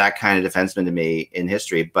that kind of defenseman to me in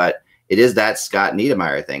history. But it is that Scott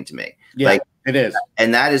Niedermayer thing to me. Yeah, it is.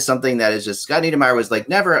 And that is something that is just, Scott Niedermayer was like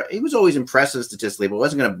he was always impressive statistically, but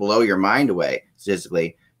wasn't going to blow your mind away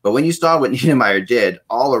statistically. But when you saw what Niedermayer did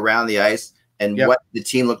all around the ice and what the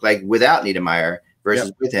team looked like without Niedermayer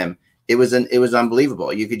versus with him, it was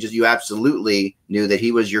unbelievable. You absolutely knew that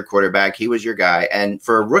he was your quarterback. He was your guy. And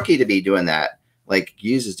for a rookie to be doing that, like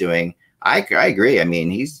Hughes is doing, I agree. I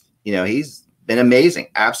mean, he's been amazing,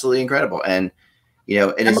 absolutely incredible. And,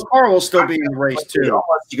 and Makar will still be in the race too.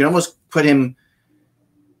 You can almost put him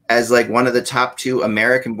as like one of the top 2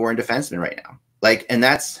 American-born defensemen right now. Like, and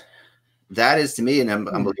that is to me an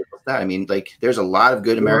unbelievable stat. I mean, like, there's a lot of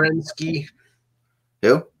good American.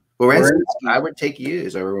 Who? Werenski. I would take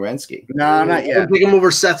Hughes over Werenski. No, not yet. I wouldn't take him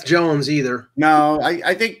over Seth Jones either. No,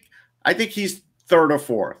 I think he's 3rd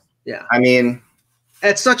or 4th. Yeah. I mean,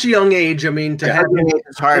 at such a young age,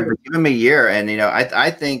 it's hard, but give him a year, and I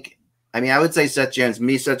think. I would say Seth Jones.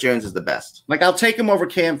 Seth Jones is the best. Like, I'll take him over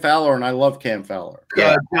Cam Fowler, and I love Cam Fowler.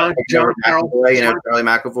 Yeah, John McAvoy, Charlie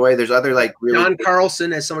McAvoy. There's other John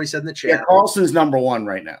Carlson, as somebody said in the chat. Yeah, Carlson's number 1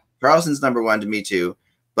 right now. Carlson's number 1 to me too.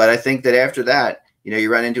 But I think that after that,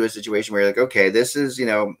 you run into a situation where you're like, okay, this is,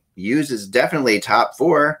 Hughes is definitely top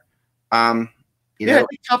 4.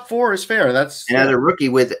 Top 4 is fair. That's as a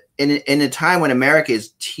rookie in a time when America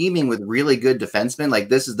is teeming with really good defensemen, like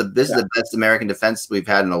this is the best American defense we've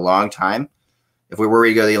had in a long time. If we were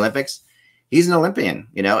to go to the Olympics, he's an Olympian,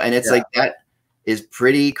 and it's like that. is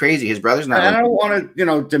pretty crazy. His brother's not. I don't want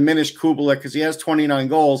to, diminish Kubalik because he has 29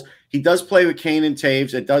 goals. He does play with Kane and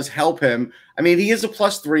Taves. It does help him. I mean, he is a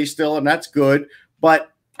 +3 still, and that's good. But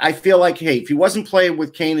I feel like, hey, if he wasn't playing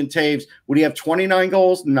with Kane and Taves, would he have 29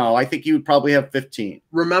 goals? No, I think he would probably have 15.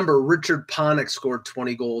 Remember, Richard Panik scored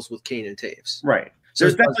 20 goals with Kane and Taves. Right. So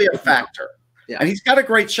there's definitely a factor. Yeah. And he's got a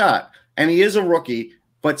great shot, and he is a rookie.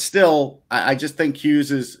 But still, I just think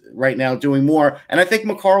Hughes is right now doing more. And I think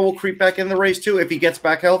Makar will creep back in the race, too, if he gets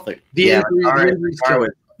back healthy. The injuries Makar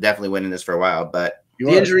was definitely winning this for a while, but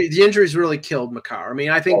the injuries really killed Makar. I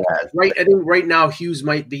mean, I think right now Hughes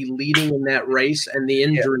might be leading in that race, and the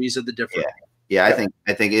injuries are the difference. Yeah, I think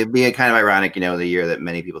it'd be kind of ironic, the year that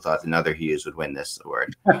many people thought another Hughes would win this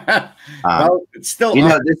award. Well, it's still,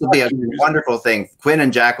 this will be a wonderful thing. Quinn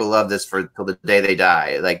and Jack will love this till the day they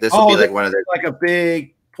die. Like this will be like one of their a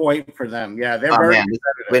big point for them. Yeah, they're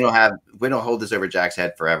Quinn will hold this over Jack's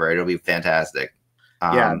head forever. It'll be fantastic.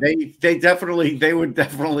 They would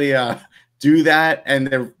definitely do that, and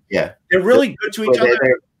they're really good to each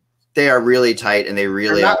other. They are really tight, and they're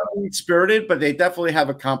not spirited, but they definentely have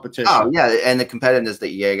a competition. Oh yeah, and the competitiveness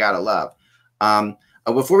that you gotta love.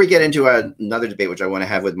 Before we get into another debate, which I want to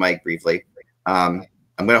have with Mike briefly, I'm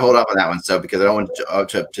going to hold off on that one. So because I don't want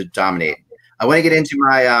to dominate, I want to get into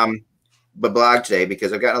my blog today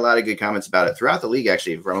because I've gotten a lot of good comments about it throughout the league.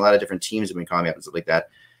 Actually, from a lot of different teams have been calling me up and stuff like that.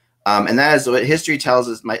 And that is what history tells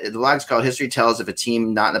us. The blog's called "History Tells If a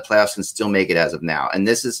Team Not in the Playoffs Can Still Make It as of Now." And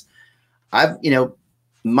this is,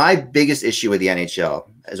 my biggest issue with the NHL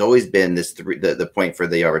has always been the point for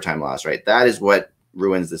the overtime loss, right? That is what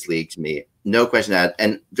ruins this league to me. No question that.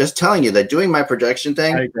 And just telling you that doing my projection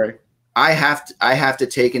thing, I agree. I have to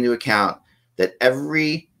take into account that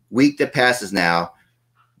every week that passes now,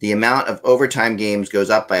 the amount of overtime games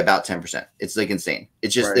goes up by about 10%. It's like insane.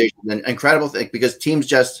 It's just there's an incredible thing because teams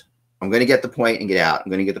just, I'm going to get the point and get out.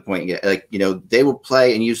 I'm going to get the point and get they will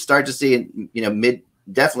play, and you start to see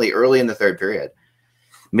definitely early in the third period.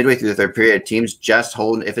 Midway through the third period, teams just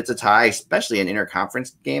hold. If it's a tie, especially an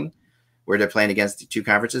interconference game where they're playing against the two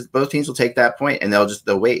conferences, both teams will take that point and they'll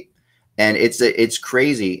wait. And it's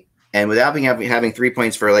crazy. And without having 3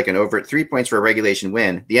 points for 3 points for a regulation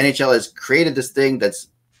win, the NHL has created this thing that's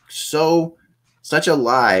such a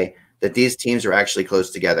lie that these teams are actually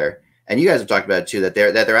close together. And you guys have talked about it too,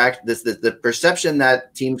 the perception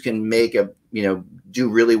that teams can make do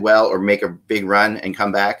really well or make a big run and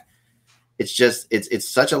come back. It's just it's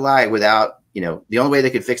such a lie. Without the only way they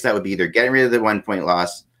could fix that would be either getting rid of the 1 point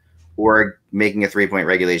loss or making a 3 point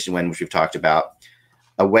regulation win, which we've talked about,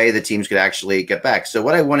 a way the teams could actually get back. So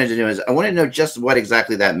what I wanted to do is I wanted to know just what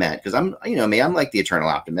exactly that meant, because I'm I'm like the eternal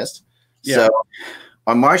optimist. Yeah. So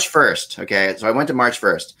on March 1st, okay, so I went to March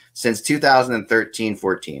 1st since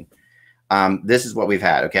 2013-14. This is what we've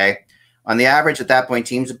had, okay. On the average, at that point,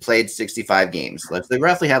 teams have played 65 games. They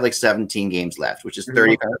roughly have 17 games left, which is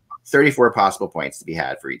 34 possible points to be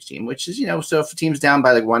had for each team, which is, so if a team's down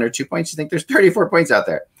by 1 or 2 points, you think there's 34 points out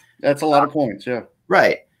there. That's a lot of points, yeah.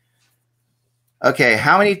 Right. Okay,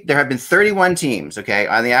 there have been 31 teams, okay,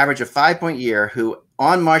 on the average of 5 point year who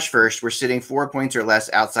on March 1st were sitting 4 points or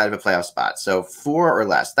less outside of a playoff spot. So 4 or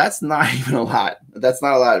less. That's not even a lot. That's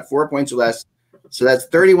not a lot. 4 points or less. So that's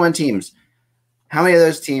 31 teams. How many of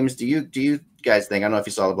those teams do you guys think? I don't know if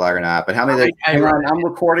you saw the blog or not, but how many of those? I'm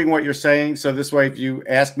recording what you're saying, so this way, if you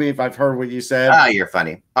ask me if I've heard what you said. You're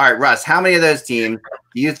funny. All right, Russ, how many of those teams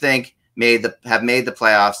do you think have made the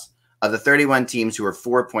playoffs of the 31 teams who are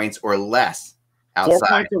 4 points or less outside? 4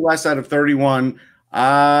 points or less out of 31.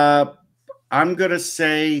 I'm gonna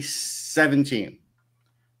say 17.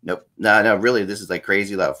 Nope. No, really, this is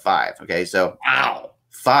crazy low. 5. Okay, so wow,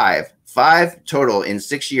 5 total in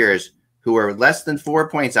 6 years who are less than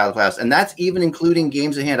 4 points out of the playoffs, and that's even including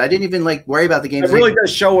games at hand. I didn't even worry about the games. It really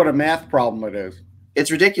does show what a math problem it is.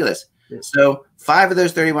 It's ridiculous. Yeah. So 5 of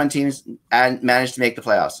those 31 teams managed to make the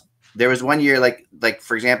playoffs. There was one year,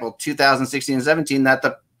 for example, 2016 and 17, that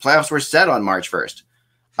the playoffs were set on March 1st.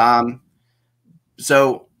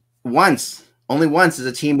 So only once is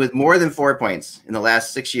a team with more than 4 points in the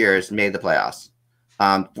last 6 years made the playoffs.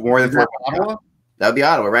 More than 4 points. Ottawa? That would be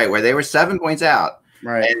Ottawa, right? Where they were 7 points out.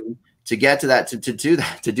 Right. And to get to that, to do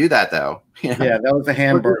that though. Yeah, that was a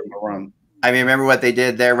hamburger run. I mean, remember what they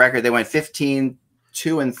did? Their record, they went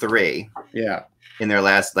 15-2-3. Yeah. In their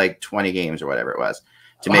last 20 games or whatever it was.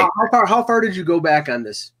 to make. How far did you go back on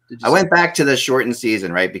this? I went back to the shortened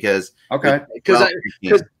season, right? Because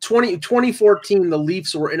 2014, the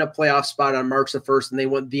Leafs were in a playoff spot on March the 1st, and they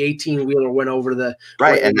went. The 18-wheeler went over the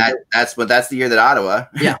right, and that's the year that Ottawa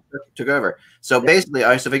took over. So basically,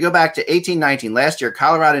 so if we go back to 18-19, last year,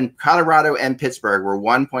 Colorado and Pittsburgh were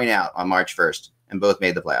 1 point out on March 1st, and both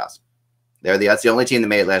made the playoffs. That's the only team that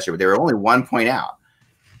made it last year, but they were only 1 point out.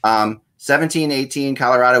 17-18,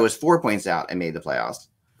 Colorado was 4 points out and made the playoffs.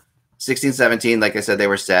 16-17, like I said, they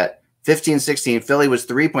were set. 15-16, Philly was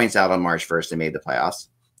 3 points out on March 1st and made the playoffs.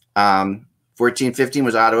 14-15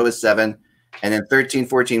 was Ottawa with 7. And then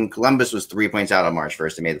 13-14, Columbus was 3 points out on March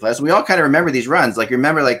 1st and made the playoffs. And we all kind of remember these runs. Like,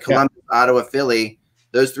 remember, like, Columbus, Ottawa, Philly,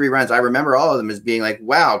 those 3 runs. I remember all of them as being like,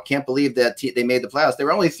 wow, can't believe that they made the playoffs. They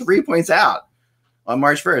were only 3 points out on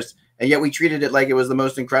March 1st. And yet we treated it like it was the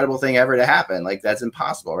most incredible thing ever to happen. Like, that's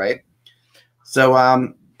impossible, right? So,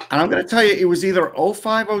 and I'm going to tell you, it was either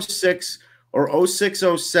 05-06 or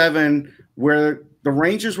 06-07 where the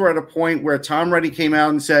Rangers were at a point where Tom Reddy came out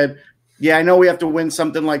and said, yeah, I know we have to win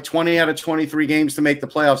something like 20 out of 23 games to make the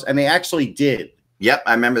playoffs. And they actually did. Yep,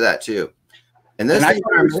 I remember that too. And I thought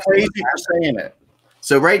it was crazy for saying it.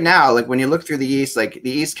 So right now, like when you look through the East, like the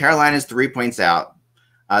East, Carolina's 3 points out.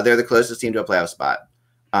 They're the closest team to a playoff spot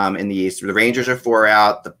in the East. The Rangers are 4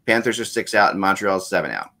 out. The Panthers are 6 out. And Montreal's 7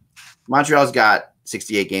 out. Montreal's got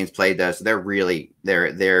 68 games played though, so they're done.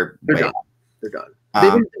 They're done.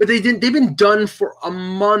 They've been done for a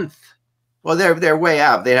month. Well, they're way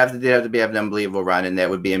out. They'd have to have an unbelievable run, and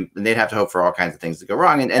they'd have to hope for all kinds of things to go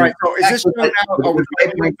wrong. And right, so is this points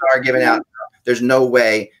are given out? There's no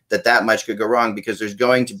way that much could go wrong because there's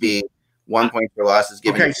going to be 1 point for losses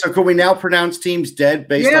given. Okay, so can we now pronounce teams dead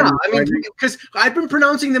based on? Yeah, I mean, because I've been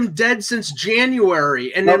pronouncing them dead since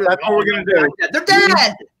January, and then that's what we're gonna do. They're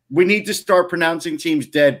dead. We need to start pronouncing teams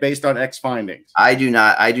dead based on X findings. I do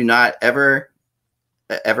not ever,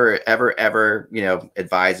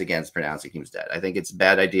 advise against pronouncing teams dead. I think it's a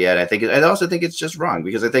bad idea. And I also think it's just wrong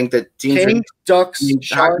because I think that teams, Ducks,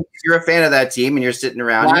 Sharks, if you're a fan of that team and you're sitting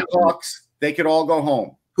around, Blackhawks, they could all go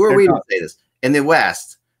home. Who are we to say this? In the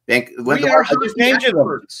West, we are hockey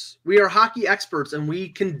experts. We are hockey experts, and we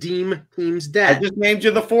can deem teams dead. I just named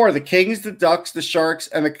you the 4: the Kings, the Ducks, the Sharks,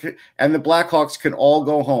 and the Blackhawks can all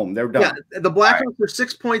go home. They're done. Yeah, the Blackhawks are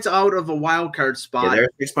 6 points out of a wild card spot. Yeah, they're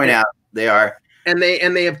 6 point out. They are. And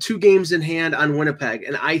they have 2 games in hand on Winnipeg.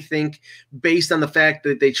 And I think based on the fact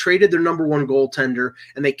that they traded their number 1 goaltender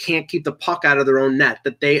and they can't keep the puck out of their own net,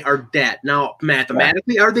 that they are dead. Now,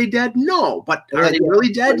 mathematically, are they dead? No. But are they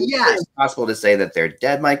really dead? Yes. It's possible to say that they're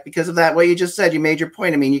dead, Mike, because of that. What you just said, you made your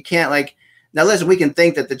point. I mean, you can't now listen, we can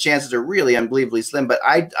think that the chances are really unbelievably slim, but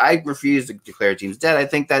I refuse to declare teams dead. I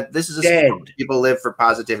think that this is a sport where people live for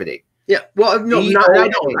positivity. Yeah, well, no, I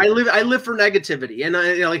don't. I live for negativity, and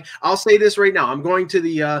I'll say this right now. I'm going to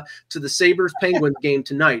the Sabres Penguins game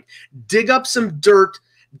tonight. Dig up some dirt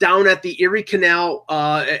down at the Erie Canal,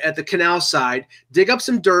 at the canal side. Dig up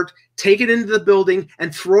some dirt, take it into the building,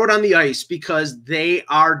 and throw it on the ice because they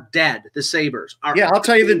are dead. The Sabres are. Yeah, I'll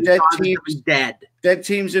tell you the dead teams. Dead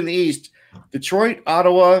teams in the East: Detroit,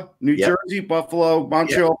 Ottawa, New Jersey, Buffalo,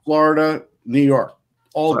 Montreal, Florida, New York.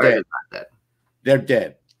 All dead. They're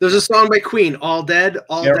dead. There's a song by Queen, All Dead,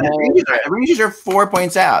 All Dead. The Rangers are 4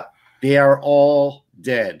 points out. They are all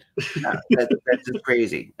dead. That's just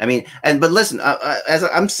crazy. I mean, but listen, as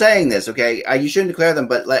I'm saying this, okay, you shouldn't declare them,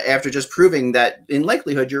 but after just proving that in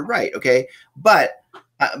likelihood you're right, okay, but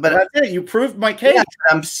that's it. You proved my case. Yeah,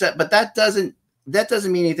 but that doesn't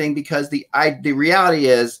mean anything because the reality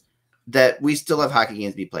is that we still have hockey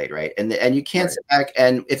games to be played, right? And you can't sit back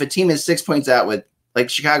and if a team is 6 points out with. Like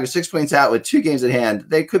Chicago, 6 points out with 2 games at hand.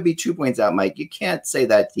 They could be 2 points out, Mike. You can't say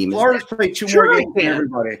that team. Florida's played 2 more games than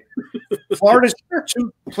everybody. Florida's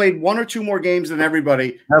played 1 or 2 more games than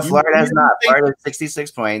everybody. No, Florida has not. Florida has 66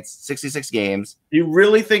 points, 66 games. You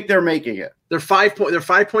really think they're making it? They're 5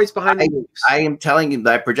 points behind the Leafs. I am telling you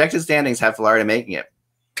that projected standings have Florida making it.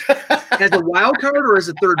 As a wild card or as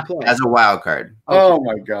a third place? As a wild card. Okay. Oh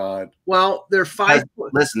my God. Well, they're 5.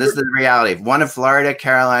 Listen, this is the reality. One of Florida,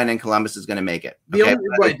 Carolina, and Columbus is going to make it. The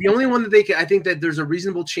only one that I think that there's a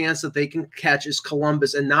reasonable chance that they can catch is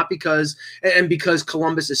Columbus, and not because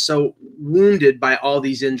Columbus is so wounded by all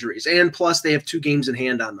these injuries, and plus they have 2 games in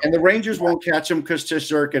hand on them. And the Rangers won't catch him because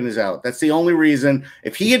Shesterkin is out. That's the only reason.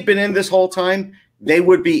 If he had been in this whole time, they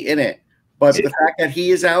would be in it. But the fact that he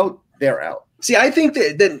is out, they're out. See, I think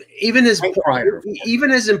that even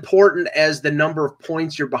as important as the number of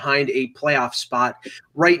points you're behind a playoff spot,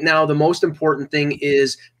 right now the most important thing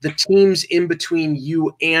is the teams in between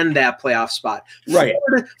you and that playoff spot. Right.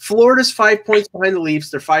 Florida's 5 points behind the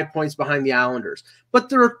Leafs. They're 5 points behind the Islanders. But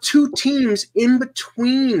there are two teams in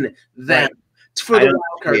between them for the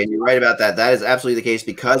wild card. And you're right about that. That is absolutely the case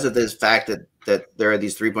because of this fact that there are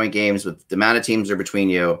these 3-point games with the amount of teams that are between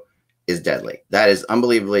you is deadly. That is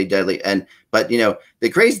unbelievably deadly. But the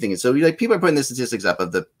crazy thing is, so people are putting the statistics up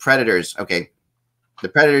of the Predators. Okay, the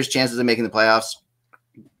Predators' chances of making the playoffs,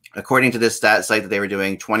 according to this stat site that they were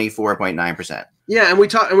doing, 24.9%. Yeah, and we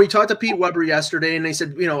talked to Pete Weber yesterday, and they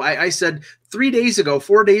said, I said 4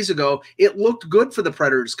 days ago, it looked good for the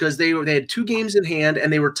Predators because they had 2 games in hand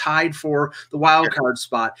and they were tied for the wild card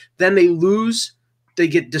spot. Then they lose, they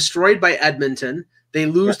get destroyed by Edmonton, they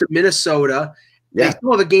lose to Minnesota. They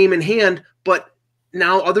still have a game in hand, but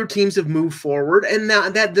now other teams have moved forward, and now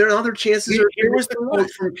that there are other chances. Here was the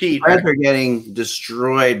quote from Pete. They're getting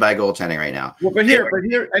destroyed by goaltending right now. Well, but here,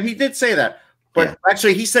 and he did say that. But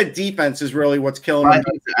actually, he said defense is really what's killing them.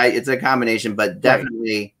 It's a combination, but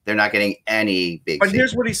definitely they're not getting any big. But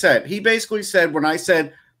here's what he said. He basically said, when I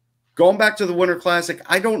said, going back to the Winter Classic,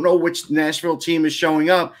 I don't know which Nashville team is showing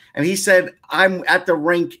up. And he said, I'm at the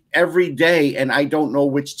rink every day, and I don't know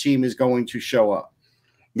which team is going to show up.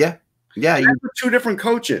 Yeah. Yeah. Two different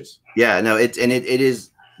coaches. Yeah. No, it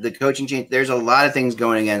is the coaching change. There's a lot of things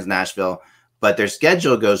going against Nashville, but their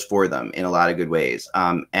schedule goes for them in a lot of good ways.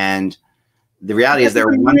 And the reality is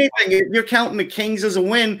you're counting the Kings as a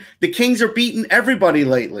win. The Kings are beating everybody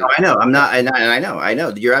lately. No, I know. I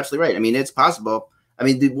know. You're absolutely right. I mean, it's possible. I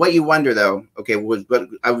mean, what you wonder though, okay, but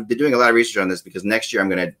I've been doing a lot of research on this because next year I'm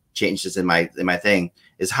going to change this in my thing,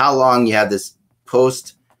 is how long you have this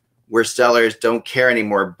post where sellers don't care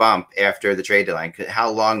anymore bump after the trade deadline, how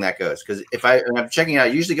long that goes. Because I'm checking it out,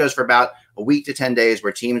 it usually goes for about a week to 10 days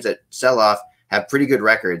where teams that sell off have pretty good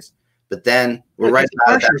records. But then we're right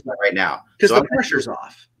about that right now. Because the pressure's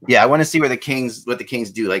off. Yeah, I want to see what the Kings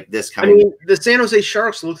do like this coming. I mean, the San Jose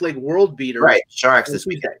Sharks look like world beaters. Right, Sharks this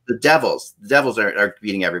weekend. The Devils are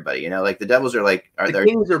beating everybody. Like the Devils are like the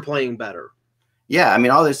Kings are playing better. Yeah, I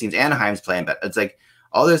mean all those teams. Anaheim's playing better. It's like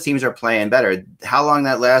all those teams are playing better. How long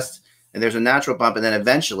that lasts? And there's a natural bump, and then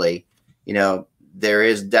eventually, there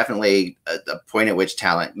is definitely a point at which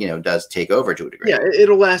talent, does take over to a degree. Yeah,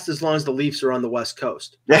 it'll last as long as the Leafs are on the West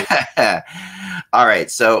Coast. All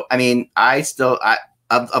right. So, I mean,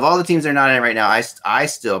 of all the teams that are not in it right now, I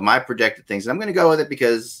still, my projected things, and I'm going to go with it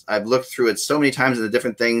because I've looked through it so many times and the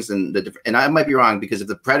different things, and I might be wrong because if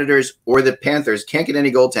the Predators or the Panthers can't get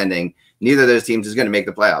any goaltending, neither of those teams is going to make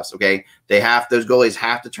the playoffs. Okay. Those goalies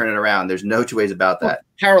have to turn it around. There's no two ways about that.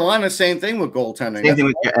 Carolina, same thing with goaltending.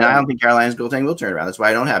 And I don't think Carolina's goaltending will turn around. That's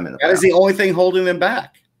why I don't have them in the playoffs. That is the only thing holding them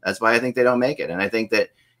back. That's why I think they don't make it. And I think that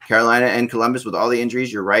Carolina and Columbus, with all the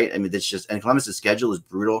injuries, you're right. I mean, and Columbus's schedule is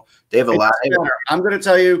brutal. They have a lot. I'm going to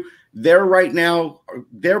tell you, they're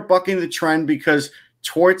bucking the trend because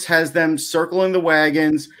Torts has them circling the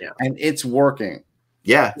wagons, and it's working.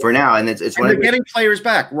 Yeah, for now, and they're getting players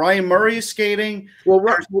back. Ryan Murray is skating. Well,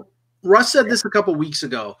 Russ said this a couple weeks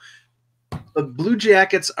ago. The Blue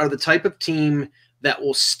Jackets are the type of team that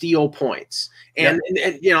will steal points. And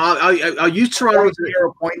I'll use Toronto as a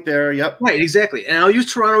point there. Yep. Right, exactly. And I'll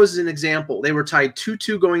use Toronto as an example. They were tied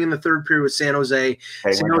 2-2 going in the third period with San Jose.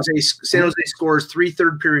 San Jose scores 3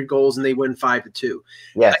 third-period goals, and they win 5-2.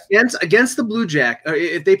 Yes. Against the Blue Jackets,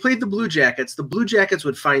 if they played the Blue Jackets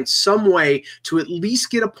would find some way to at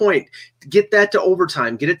least get a point, get that to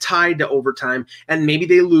overtime, get it tied to overtime, and maybe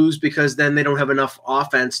they lose because then they don't have enough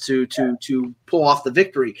offense to pull off the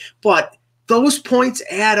victory. But those points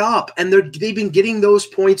add up, and they've been getting those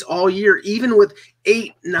points all year, even with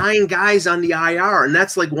 8-9 guys on the IR. And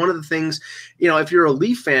that's like one of the things, if you're a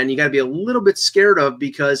Leaf fan, you got to be a little bit scared of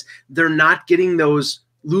because they're not getting those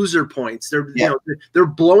loser points. They're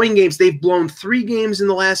blowing games. They've blown 3 games in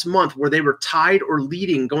the last month where they were tied or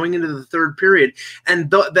leading going into the third period.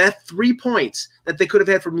 And that 3 points that they could have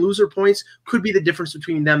had from loser points could be the difference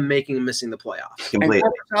between them making and missing the playoffs. Completely.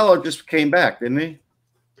 And Corpusalo just came back, didn't he?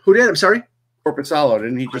 Who did? I'm sorry? Corpusalo,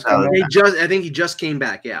 didn't he just come back? I think he just came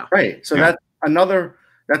back, yeah. Right. So that's another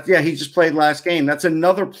he just played last game. That's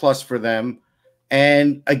another plus for them.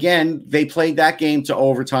 And again, they played that game to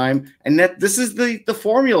overtime. And this is the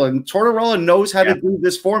formula. And Tortorella knows how to do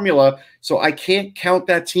this formula. So I can't count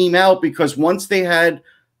that team out because once they had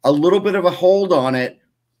a little bit of a hold on it,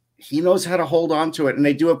 he knows how to hold on to it, and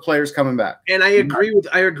they do have players coming back. And I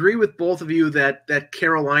agree with both of you that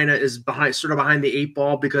Carolina is behind the 8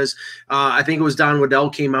 ball, because I think it was Don Waddell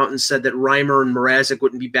came out and said that Reimer and Mrazek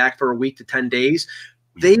wouldn't be back for a week to 10 days.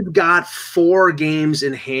 They've got 4 games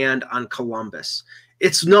in hand on Columbus.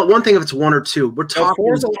 It's not one thing if it's 1 or 2. We're talking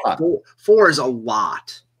 4 is a lot. 4 is a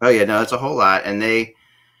lot. Oh yeah, no, it's a whole lot. And they,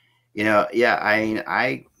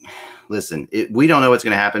 I listen. We don't know what's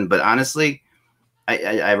going to happen, but honestly, I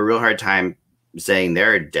have a real hard time saying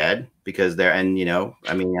they're dead, because they're, and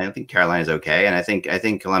I think Carolina's okay, and I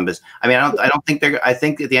think Columbus. I don't think they're. I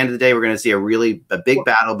think at the end of the day, we're going to see a big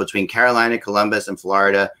battle between Carolina, Columbus, and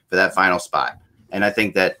Florida for that final spot. And I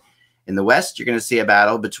think that in the West, you're going to see a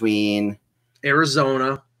battle between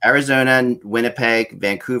Arizona, Winnipeg,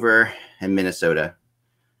 Vancouver, and Minnesota,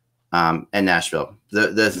 and Nashville.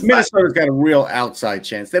 Minnesota's got a real outside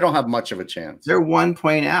chance. They don't have much of a chance. They're 1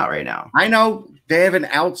 point out right now. I know they have an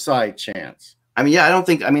outside chance. I mean, yeah, I don't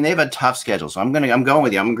think. I mean, they have a tough schedule, so I'm going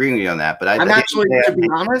with you. I'm agreeing with you on that. But to be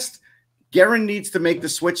honest, Guerin needs to make the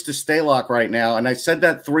switch to Stalock right now, and I said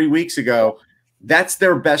that 3 weeks ago. That's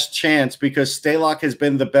their best chance, because Stalock has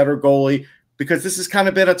been the better goalie. Because this has kind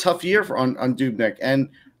of been a tough year on Dubnyk, and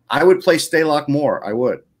I would play Stalock more. I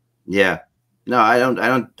would. Yeah. No, I don't.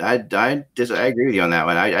 I agree with you on that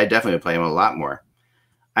one. I definitely would play him a lot more.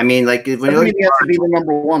 I mean, like when you look at, he has to be the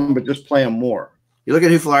number 1, but just play him more. You look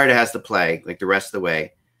at who Florida has to play, like the rest of the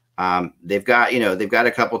way. They've got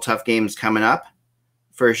a couple tough games coming up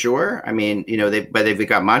for sure. I mean, they've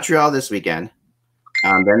got Montreal this weekend.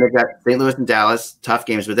 Then they've got St. Louis and Dallas, tough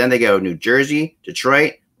games, but then they go New Jersey,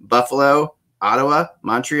 Detroit, Buffalo, Ottawa,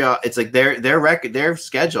 Montreal. It's like their record, their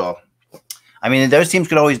schedule. I mean, those teams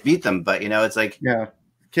could always beat them, but it's like, yeah.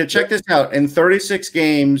 Kid, check this out. In 36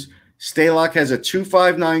 games, Stalock has a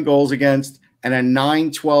 2.59 goals against and a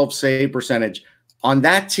 9.12 save percentage. On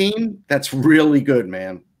that team, that's really good,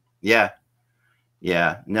 man. Yeah.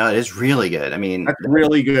 No, it is really good. I mean, that's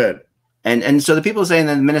really good. And so the people saying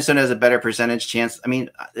that Minnesota has a better percentage chance, I mean,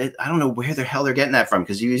 I don't know where the hell they're getting that from,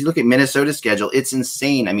 because you look at Minnesota's schedule, it's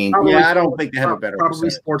insane. I mean, I don't think they have a better probably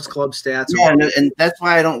percentage. Sports Club stats. Yeah, and that's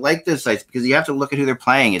why I don't like those sites, because you have to look at who they're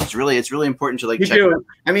playing. It's really important to check.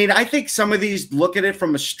 I mean, I think some of these look at it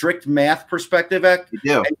from a strict math perspective,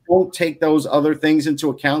 and don't take those other things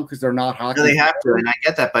into account because they're not hockey. No, they have to, and I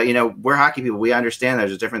get that, but we're hockey people. We understand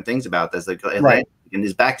there's different things about this, right? And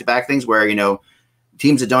there's back-to-back things where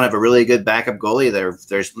teams that don't have a really good backup goalie,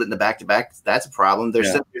 they're splitting the back-to-back. That's a problem.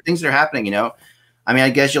 There's things that are happening. I mean, I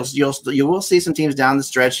guess you will see some teams down the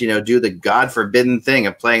stretch, do the God forbidden thing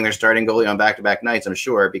of playing their starting goalie on back-to-back nights. I'm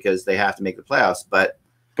sure, because they have to make the playoffs. But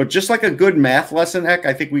just like a good math lesson, heck,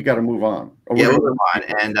 I think we got to move on. We'll move on,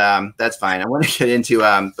 and that's fine. I want to get into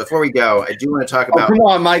before we go. I do want to talk about. Come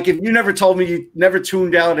on, Mike. If you never told me you never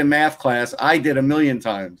tuned out in math class, I did a million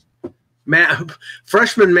times.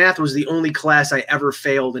 Freshman math was the only class I ever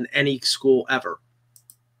failed in any school ever,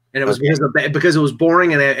 and it was because it was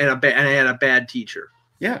boring and I had a bad teacher.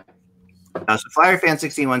 Yeah. So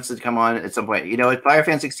FlyerFan16 wants to come on at some point.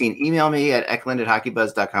 FlyerFan16, email me at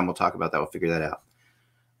eklund@hockeybuzz.com. We'll talk about that. We'll figure that out.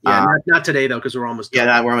 Yeah, not today though, because we're almost done.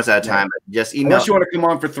 Yeah, we're almost out of time. But just email. Unless you want to come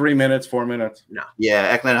on for 3 minutes, 4 minutes. No. Yeah,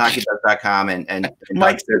 eklund@hockeybuzz.com and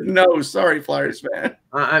Mike said no. Sorry, Flyers fan.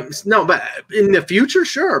 No, but in the future,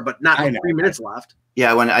 sure, but not 3 minutes left.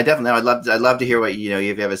 Yeah, I'd love to hear what if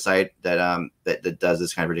you have a site that that does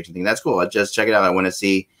this kind of prediction thing. That's cool. I'll just check it out. I want to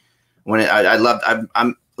see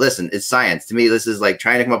I'm listen. It's science to me. This is like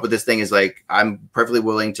trying to come up with this thing is like I'm perfectly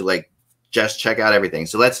willing to just check out everything.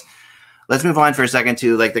 So let's move on for a second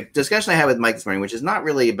to the discussion I had with Mike this morning, which is not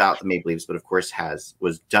really about the Maple Leafs, but of course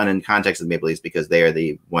was done in context of the Maple Leafs because they are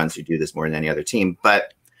the ones who do this more than any other team.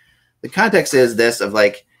 But the context is this of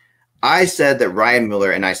I said that Ryan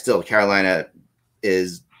Miller, and Carolina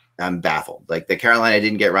is I'm baffled. The Carolina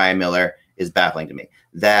didn't get Ryan Miller is baffling to me.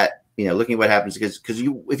 That, looking at what happens because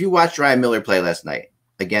if you watched Ryan Miller play last night,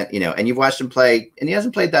 again, and you've watched him play, and he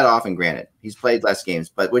hasn't played that often, granted. He's played less games,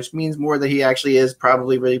 but which means more that he actually is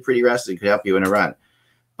probably really pretty rested, could help you in a run.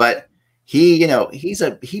 But he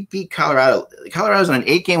beat Colorado. Colorado's on an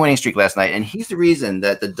 8-game winning streak last night, and he's the reason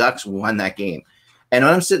that the Ducks won that game. And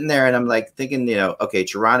when I'm sitting there and I'm thinking, okay,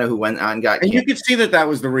 Toronto, who went on and got. And you could see that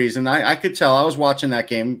was the reason. I could tell. I was watching that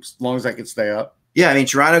game as long as I could stay up. Yeah, I mean,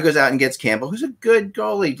 Toronto goes out and gets Campbell, who's a good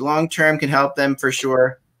goalie. Long-term can help them for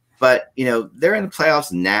sure. But, they're in the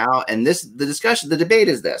playoffs now, and the debate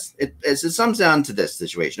is this. It sums down to this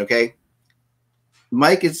situation, okay?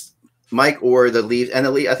 Mike or the Leafs, and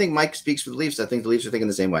I think Mike speaks for the Leafs. I think the Leafs are thinking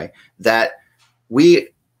the same way, that we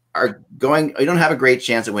we don't have a great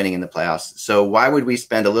chance of winning in the playoffs. So why would we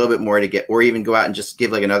spend a little bit more to get, or even go out and just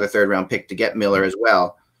give like another 3rd round pick to get Miller as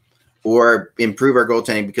well, or improve our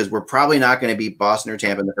goaltending, because we're probably not going to beat Boston or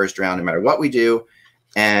Tampa in the first round, no matter what we do.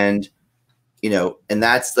 And, and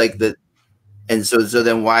that's like so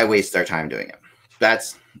then why waste our time doing it?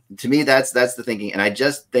 To me, that's the thinking. And I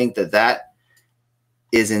just think that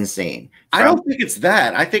is insane. I don't think it's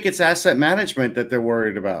that. I think it's asset management that they're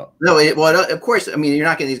worried about. No, of course. I mean, you're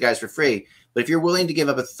not getting these guys for free, but if you're willing to give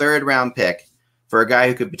up a 3rd round pick for a guy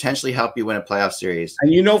who could potentially help you win a playoff series,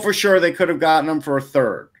 and for sure they could have gotten him for a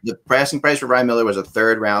 3rd. The asking price for Ryan Miller was a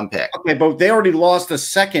 3rd round pick. Okay, but they already lost a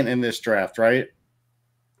 2nd in this draft, right?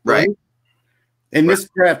 Right. In this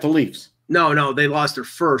draft, the Leafs. No, they lost their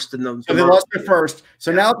 1st. So they lost their 1st.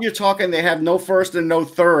 So now if you're talking, they have no 1st and no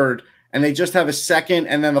 3rd, and they just have a 2nd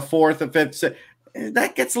and then a 4th, a 5th.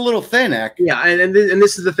 That gets a little thin, Eck. Yeah, and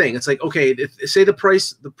this is the thing. It's like, okay, say the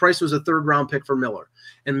price was a 3rd round pick for Miller,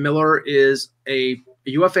 and Miller is a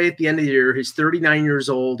UFA at the end of the year. He's 39 years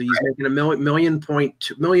old. He's making $1.1 million or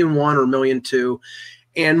 $1.2 million,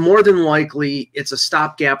 and more than likely it's a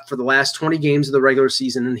stopgap for the last 20 games of the regular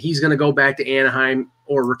season, and he's going to go back to Anaheim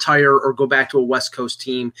or retire or go back to a West Coast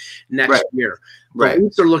team next year. Right.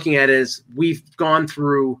 What they're looking at is we've gone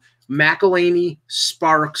through McElhinney,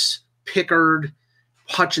 Sparks, Pickard,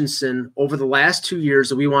 Hutchinson over the last 2 years,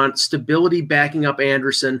 that we want stability backing up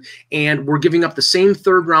Anderson, and we're giving up the same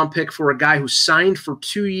 3rd round pick for a guy who signed for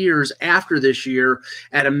 2 years after this year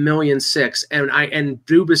at $1.6 million. And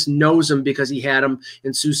Dubas knows him because he had him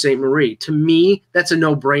in Sault Ste. Marie. To me, that's a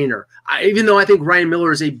no-brainer. Even though I think Ryan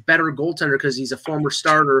Miller is a better goaltender because he's a former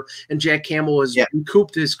starter and Jack Campbell has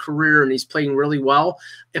recouped his career and he's playing really well.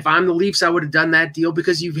 If I'm the Leafs, I would have done that deal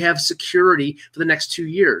because you have security for the next 2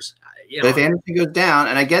 years. But if Anderson goes down,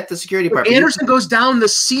 and I get the security part. If Anderson goes down, the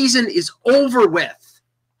season is over with.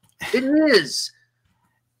 It is.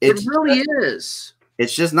 It really is.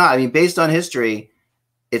 It's just not. I mean, based on history,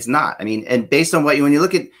 it's not. I mean, and based on when you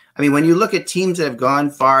look at teams that have gone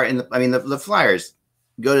far the Flyers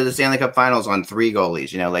go to the Stanley Cup Finals on 3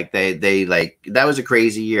 goalies. They that was a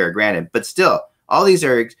crazy year, granted, but still, all these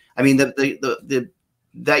are. I mean,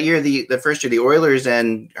 that year, the first year, the Oilers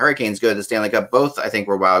and Hurricanes go to the Stanley Cup. Both, I think,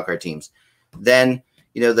 were wildcard teams. Then,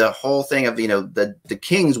 the whole thing of, the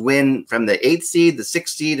Kings win from the 8th seed, the 6th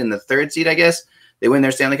seed, and the 3rd seed, I guess. They win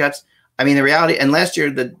their Stanley Cups. I mean, the reality, and last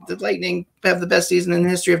year, the Lightning have the best season in the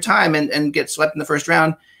history of time and get swept in the first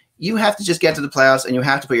round. You have to just get to the playoffs, and you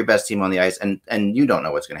have to put your best team on the ice, and you don't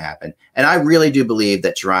know what's going to happen. And I really do believe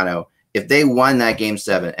that Toronto, if they won that Game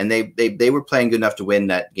 7, and they were playing good enough to win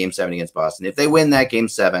that Game 7 against Boston, if they win that Game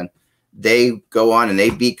 7, they go on and they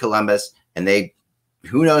beat Columbus, and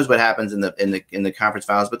who knows what happens in the conference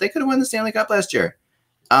finals, but they could have won the Stanley Cup last year.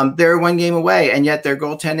 They're 1 game away, and yet their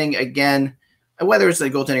goaltending, again, whether it's the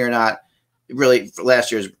goaltending or not, really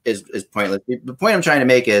last year is pointless. The point I'm trying to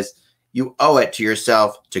make is you owe it to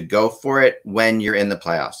yourself to go for it when you're in the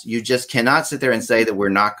playoffs. You just cannot sit there and say that we're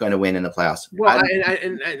not going to win in the playoffs. Well,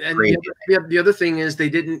 and the other thing is they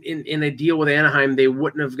didn't in a deal with Anaheim, they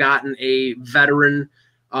wouldn't have gotten a veteran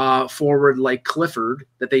forward like Clifford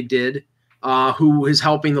that they did, who is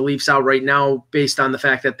helping the Leafs out right now based on the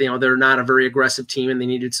fact that they're not a very aggressive team and they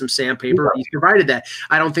needed some sandpaper. He provided that.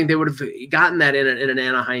 I don't think they would have gotten that in an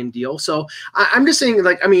Anaheim deal. So I'm just saying,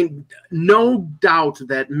 no doubt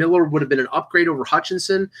that Miller would have been an upgrade over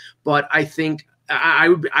Hutchinson, but I think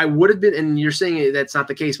I would have been, and you're saying that's not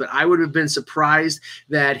the case, but I would have been surprised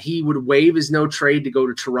that he would waive his no trade to go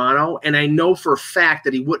to Toronto. And I know for a fact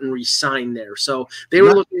that he wouldn't resign there. So they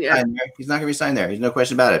were looking at. He's not going to resign there. There's no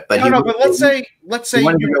question about it. But but let's say he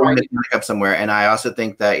wanted to go win the Stanley Cup somewhere. And I also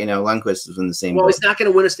think that Lundqvist is in the same. Well, he's not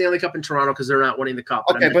going to win a Stanley Cup in Toronto because they're not winning the cup.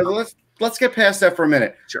 Okay, but let's get past that for a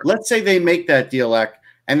minute. Sure. Let's say they make that deal, Eck,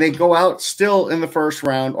 and they go out still in the first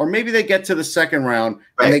round, or maybe they get to the second round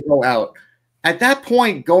and they go out. At that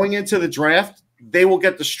point, going into the draft, they will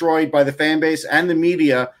get destroyed by the fan base and the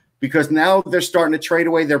media because now they're starting to trade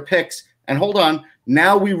away their picks. And hold on,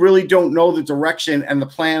 now we really don't know the direction and the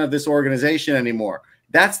plan of this organization anymore.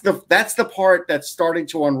 That's the part that's starting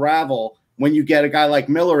to unravel when you get a guy like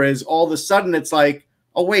Miller. Is all of a sudden it's like,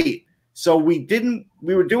 oh wait, so we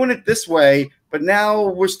were doing it this way, but now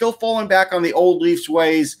we're still falling back on the old Leafs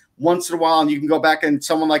ways once in a while. And you can go back and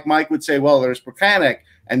someone like Mike would say, well, there's Prakanik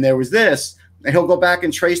and there was this. And he'll go back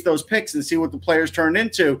and trace those picks and see what the players turned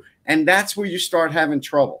into. And that's where you start having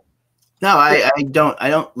trouble. No, I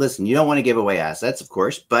don't listen. You don't want to give away assets, of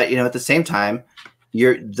course. But, at the same time,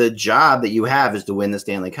 the job that you have is to win the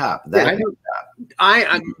Stanley Cup.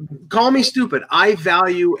 I call me stupid. I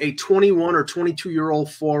value a 21 or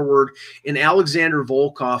 22-year-old forward in Alexander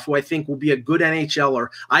Volkov, who I think will be a good NHLer.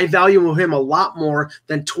 I value him a lot more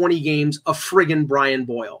than 20 games of friggin' Brian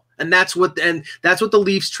Boyle. And that's what the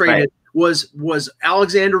Leafs traded. Right. Was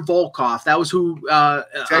Alexander Volkov. That was who I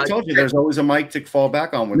told you there's always a mic to fall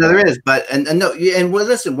back on. No, there is, but well,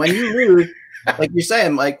 listen, when you lose, like you're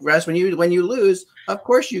saying, like Russ, when you lose, of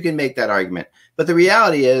course you can make that argument. But the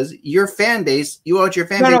reality is, your fan base, you want your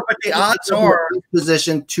fan base. No, but the odds are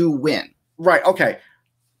position to win. Right. Okay.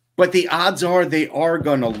 But the odds are they are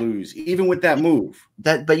going to lose, even with that move.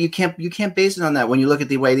 But you can't base it on that when you look at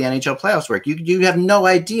the way the NHL playoffs work. You have no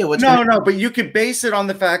idea what's going on. No, but you could base it on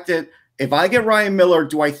the fact that if I get Ryan Miller,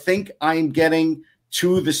 do I think I'm getting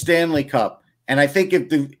to the Stanley Cup? And I think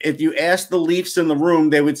if you ask the Leafs in the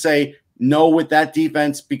room, they would say no with that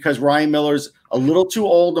defense because Ryan Miller's a little too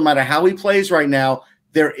old. No matter how he plays right now,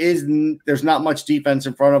 there's not much defense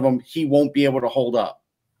in front of him. He won't be able to hold up.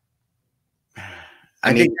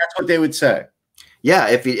 I think that's what they would say. Yeah,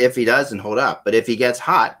 if he doesn't hold up, but if he gets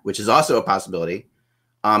hot, which is also a possibility,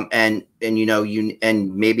 and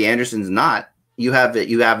maybe Anderson's not. You have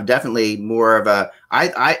definitely more of a.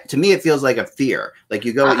 To me, it feels like a fear. Like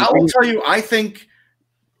you go. I will tell you, I think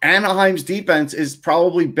Anaheim's defense is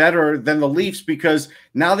probably better than the Leafs because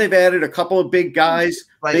now they've added a couple of big guys,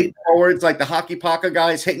 big forwards like the hockey pocket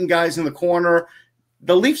guys hitting guys in the corner.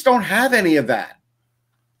 The Leafs don't have any of that.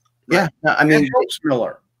 Yeah, no, I mean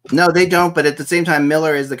Miller. No, they don't. But at the same time,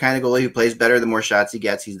 Miller is the kind of goalie who plays better the more shots he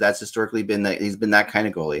gets. That's historically been he's been that kind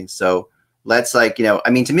of goalie. So. Let's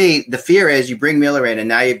to me, the fear is you bring Miller in and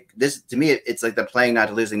now to me, it's like the playing not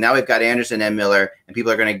to losing. Now we've got Anderson and Miller and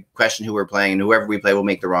people are going to question who we're playing and whoever we play will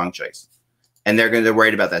make the wrong choice. And they're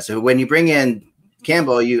worried about that. So when you bring in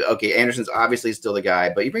Campbell, Anderson's obviously still the guy,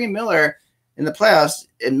 but you bring in Miller in the playoffs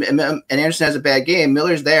and Anderson has a bad game.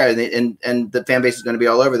 Miller's there and the fan base is going to be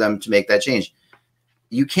all over them to make that change.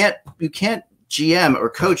 You can't GM or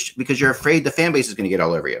coach because you're afraid the fan base is going to get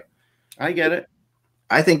all over you. I get it.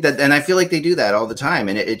 I think that, and I feel like they do that all the time,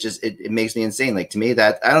 and it makes me insane. Like to me,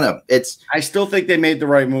 that I don't know. I still think they made the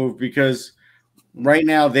right move because right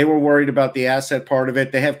now they were worried about the asset part of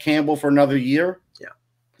it. They have Campbell for another year.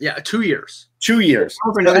 Yeah, 2 years. 2 years.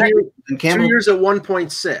 For another year. And Campbell, 2 years at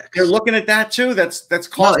 1.6. They're looking at that too. That's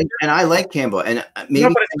costly. And I like Campbell, and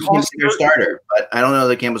maybe he's their starter, but I don't know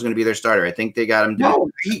that Campbell's going to be their starter. I think they got him.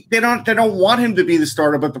 They don't want him to be the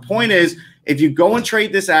starter. But the point is, if you go and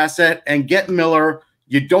trade this asset and get Miller.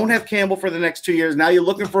 You don't have Campbell for the next 2 years. Now you're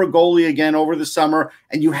looking for a goalie again over the summer,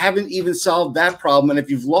 and you haven't even solved that problem. And if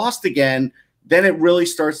you've lost again, then it really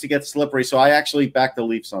starts to get slippery. So I actually back the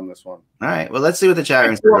Leafs on this one. All right. Well, let's see what the chat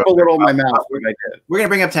room says. A little in my mouth. We're going to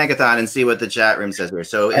bring up Tankathon and see what the chat room says here.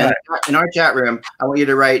 So in our chat room, I want you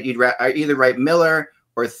to write, either write Miller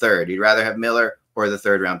or third. You'd rather have Miller or the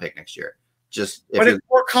third round pick next year. But it's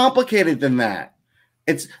more complicated than that.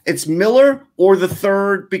 It's Miller or the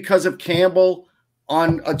third because of Campbell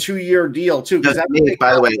on a 2-year deal too.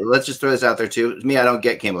 By the way, let's just throw this out there too. Me, I don't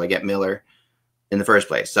get Campbell. I get Miller in the first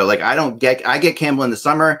place. So like I get Campbell in the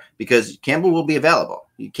summer because Campbell will be available.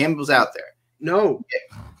 Campbell's out there. No,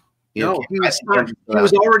 he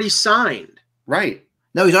was already signed. Right.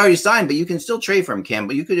 No, he's already signed, but you can still trade for him,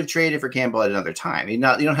 Campbell. You could have traded for Campbell at another time. You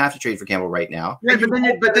don't have to trade for Campbell right now. Yeah,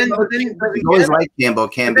 but then you always like Campbell.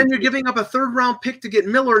 And then you're giving up a third-round pick to get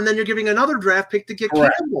Miller, and then you're giving another draft pick to get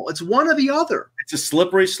Campbell. It's one or the other. It's a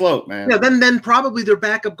slippery slope, man. Yeah. Then probably their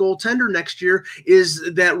backup goaltender next year is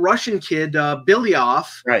that Russian kid Bilyov,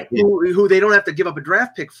 right? Who they don't have to give up a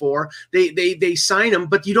draft pick for. They sign him,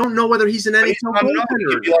 but you don't know whether he's an NHL goaltender.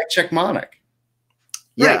 He'd be like Czechmonic.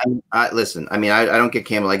 Yeah, right. Listen. I mean, I don't get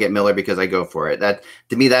Campbell. I get Miller because I go for it. That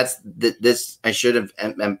to me, that's this. I should have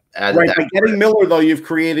added right. That. By getting Miller, though, you've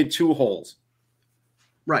created 2 holes.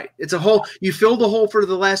 Right. It's a hole. You fill the hole for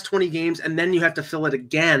the last 20 games, and then you have to fill it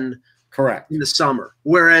again. Correct. In the summer.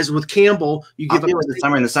 Whereas with Campbell, you give up the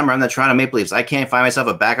summer. In the summer, I'm the Toronto Maple Leafs. I can't find myself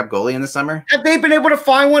a backup goalie in the summer. Have they been able to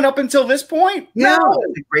find one up until this point? No.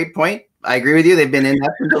 That's a great point. I agree with you. They've been in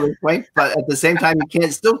that until this point, but at the same time, you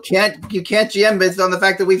can't GM based on the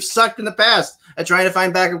fact that we've sucked in the past at trying to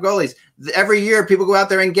find backup goalies. Every year, people go out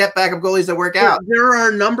there and get backup goalies that work out. There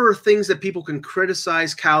are a number of things that people can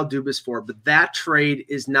criticize Kyle Dubas for, but that trade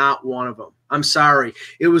is not one of them. I'm sorry.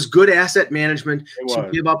 It was good asset management to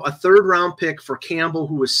give up a third-round pick for Campbell,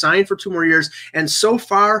 who was signed for 2 more years, and so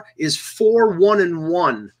far is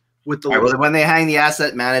 4-1-1 with the. All right, well, when they hang the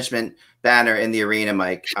asset management banner in the arena,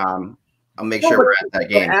 Mike, I'll make sure we're at that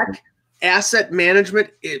game. Asset management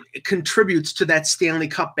it contributes to that Stanley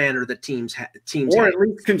Cup banner that teams or at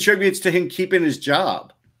least contributes to him keeping his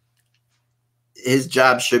job. his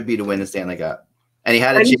job should be to win the Stanley Cup, and he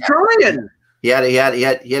had a and chance. he's trying. He had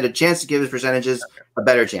a chance to give his percentages a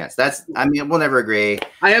better chance. We'll never agree.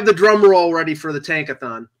 I have the drum roll ready for the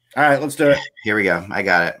tankathon. All right, let's do it. Here we go. I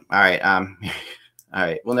got it. All right. All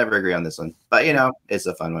right. We'll never agree on this one, but it's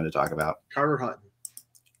a fun one to talk about. Carter Hutton.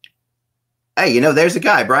 Hey, there's a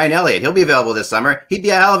guy, Brian Elliott. He'll be available this summer. He'd be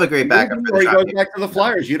a hell of a great backup. Or he goes back to the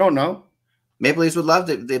Flyers. You don't know. Maple Leafs would love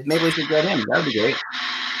to. Maple Leafs would get him. That would be great.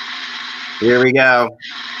 Here we go.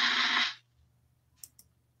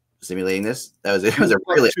 Simulating this. It was a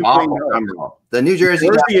really awful drum roll. The New Jersey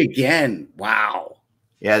again. Wow.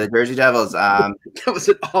 Yeah, the Jersey Devils. That was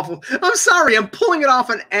an awful. I'm sorry. I'm pulling it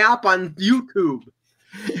off an app on YouTube.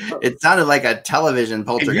 It sounded like a television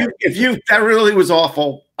poltergeist. That really was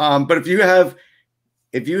awful. But if you have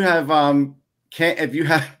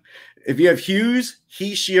Hughes,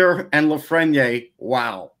 Heishier, and Lafreniere,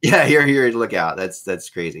 wow. Yeah, here, look out. That's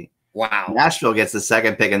crazy. Wow. Nashville gets the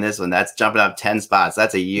second pick in this one. That's jumping up 10 spots.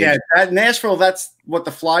 That's a huge. Yeah, Nashville. That's what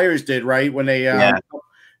the Flyers did, right? When they.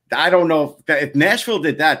 I don't know if Nashville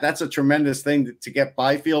did that. That's a tremendous thing to get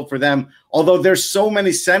Byfield for them. Although there's so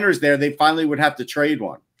many centers there, they finally would have to trade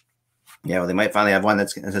one. Yeah, well, they might finally have one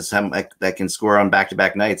that can score on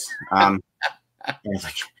back-to-back nights. I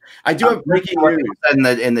do have breaking news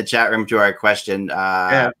in the chat room to our question.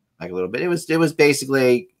 Like a little bit. It was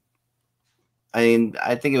basically.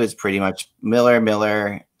 I think it was pretty much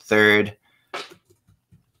Miller, third.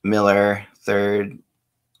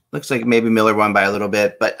 Looks like maybe Miller won by a little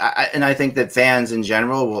bit, but I think that fans in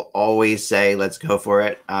general will always say, "Let's go for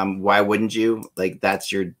it." Why wouldn't you? Like,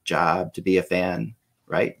 that's your job to be a fan,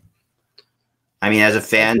 right? I mean, as a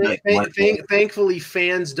fan, thankfully,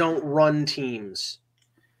 fans don't run teams.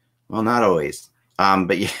 Well, not always.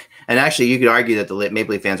 But yeah, and actually, you could argue that the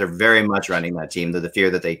Maple Leaf fans are very much running that team. The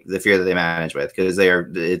fear that they manage with, because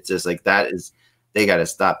it's just like that is they got to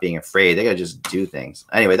stop being afraid. They got to just do things.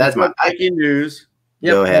 Anyway, that's my breaking news.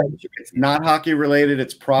 Go ahead. Not hockey related.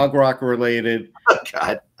 It's prog rock related. Oh,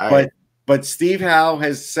 God. But Steve Howe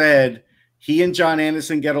has said he and John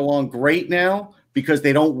Anderson get along great now because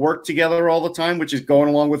they don't work together all the time, which is going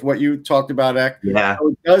along with what you talked about, Ek. Yeah. So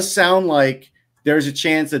it does sound like there's a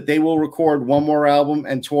chance that they will record one more album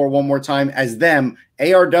and tour one more time as them.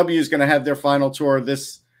 ARW is going to have their final tour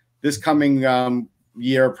this coming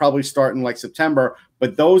year, probably starting like September.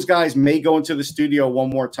 But those guys may go into the studio one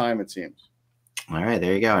more time, it seems. All right,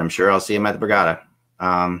 there you go. I'm sure I'll see him at the Borgata.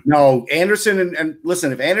 No, Anderson and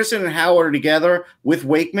listen, if Anderson and Howe are together with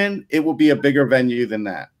Wakeman, it will be a bigger venue than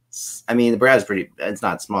that. I mean, the Borgata's it's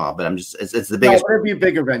not small, but it's the biggest. No, it'll be a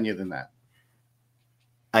bigger venue than that.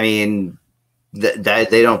 I mean,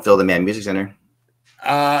 they don't fill the Mann Music Center.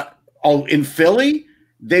 In Philly,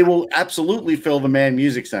 they will absolutely fill the Mann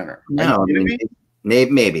Music Center. No,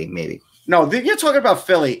 maybe. No, you're talking about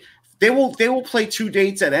Philly. They will play 2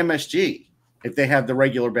 dates at MSG if they have the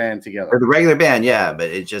regular band together. Or the regular band, yeah, but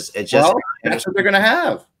it just well, that's what they're going to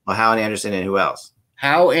have. Well, Howe and Anderson and who else?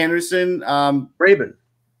 Howe, Anderson, Rabin.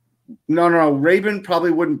 No, Rabin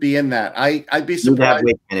probably wouldn't be in that. I'd be surprised.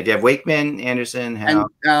 If you have Wakeman, Anderson, Howe,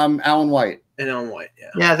 and Alan White.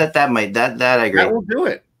 Yeah, that might I agree. That will do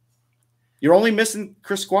it. You're only missing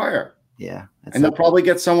Chris Squire. Yeah, and they'll probably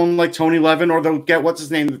get someone like Tony Levin, or they'll get what's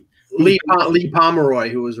his name, Lee Pomeroy,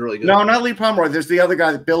 who was really good. No, not Lee Pomeroy. There's the other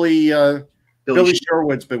guy, Billy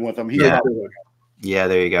Sherwood's been with him. Yeah,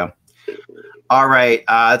 there you go. All right,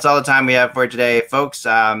 that's all the time we have for today, folks.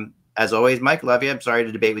 As always, Mike, love you. I'm sorry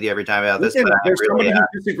to debate with you every time about this. There's somebody who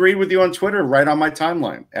disagreed with you on Twitter right on my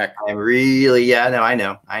timeline. Ek. I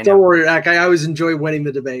know. Don't worry, Ek. I always enjoy winning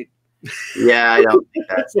the debate. Yeah, I don't think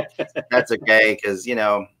that's okay because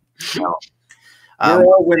we're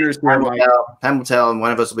all winners here, Mike. Time will tell, and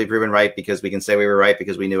one of us will be proven right because we can say we were right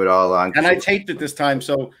because we knew it all along. And I taped it this time,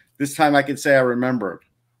 so this time I can say I remembered.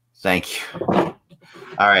 Thank you.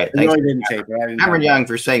 All right. I didn't tape it. Cameron Young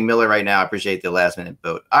for saying Miller right now. I appreciate the last minute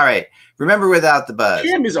vote. All right. Remember, without the buzz.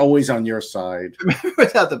 Cam is always on your side. Remember,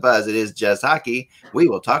 without the buzz, it is just hockey. We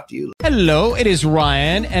will talk to you. Hello, it is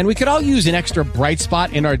Ryan, and we could all use an extra bright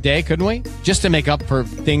spot in our day, couldn't we? Just to make up for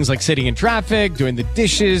things like sitting in traffic, doing the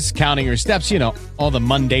dishes, counting your steps, all the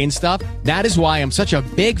mundane stuff. That is why I'm such a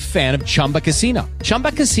big fan of Chumba Casino.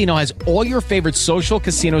 Chumba Casino has all your favorite social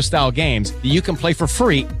casino-style games that you can play for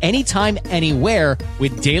free anytime, anywhere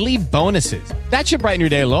with daily bonuses. That should brighten your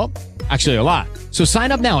day a little. Actually, a lot. So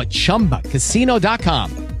sign up now at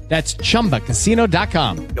ChumbaCasino.com. That's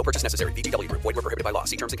ChumbaCasino.com. No purchase necessary. VGW Group. Void where prohibited by law.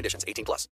 See terms and conditions. 18+.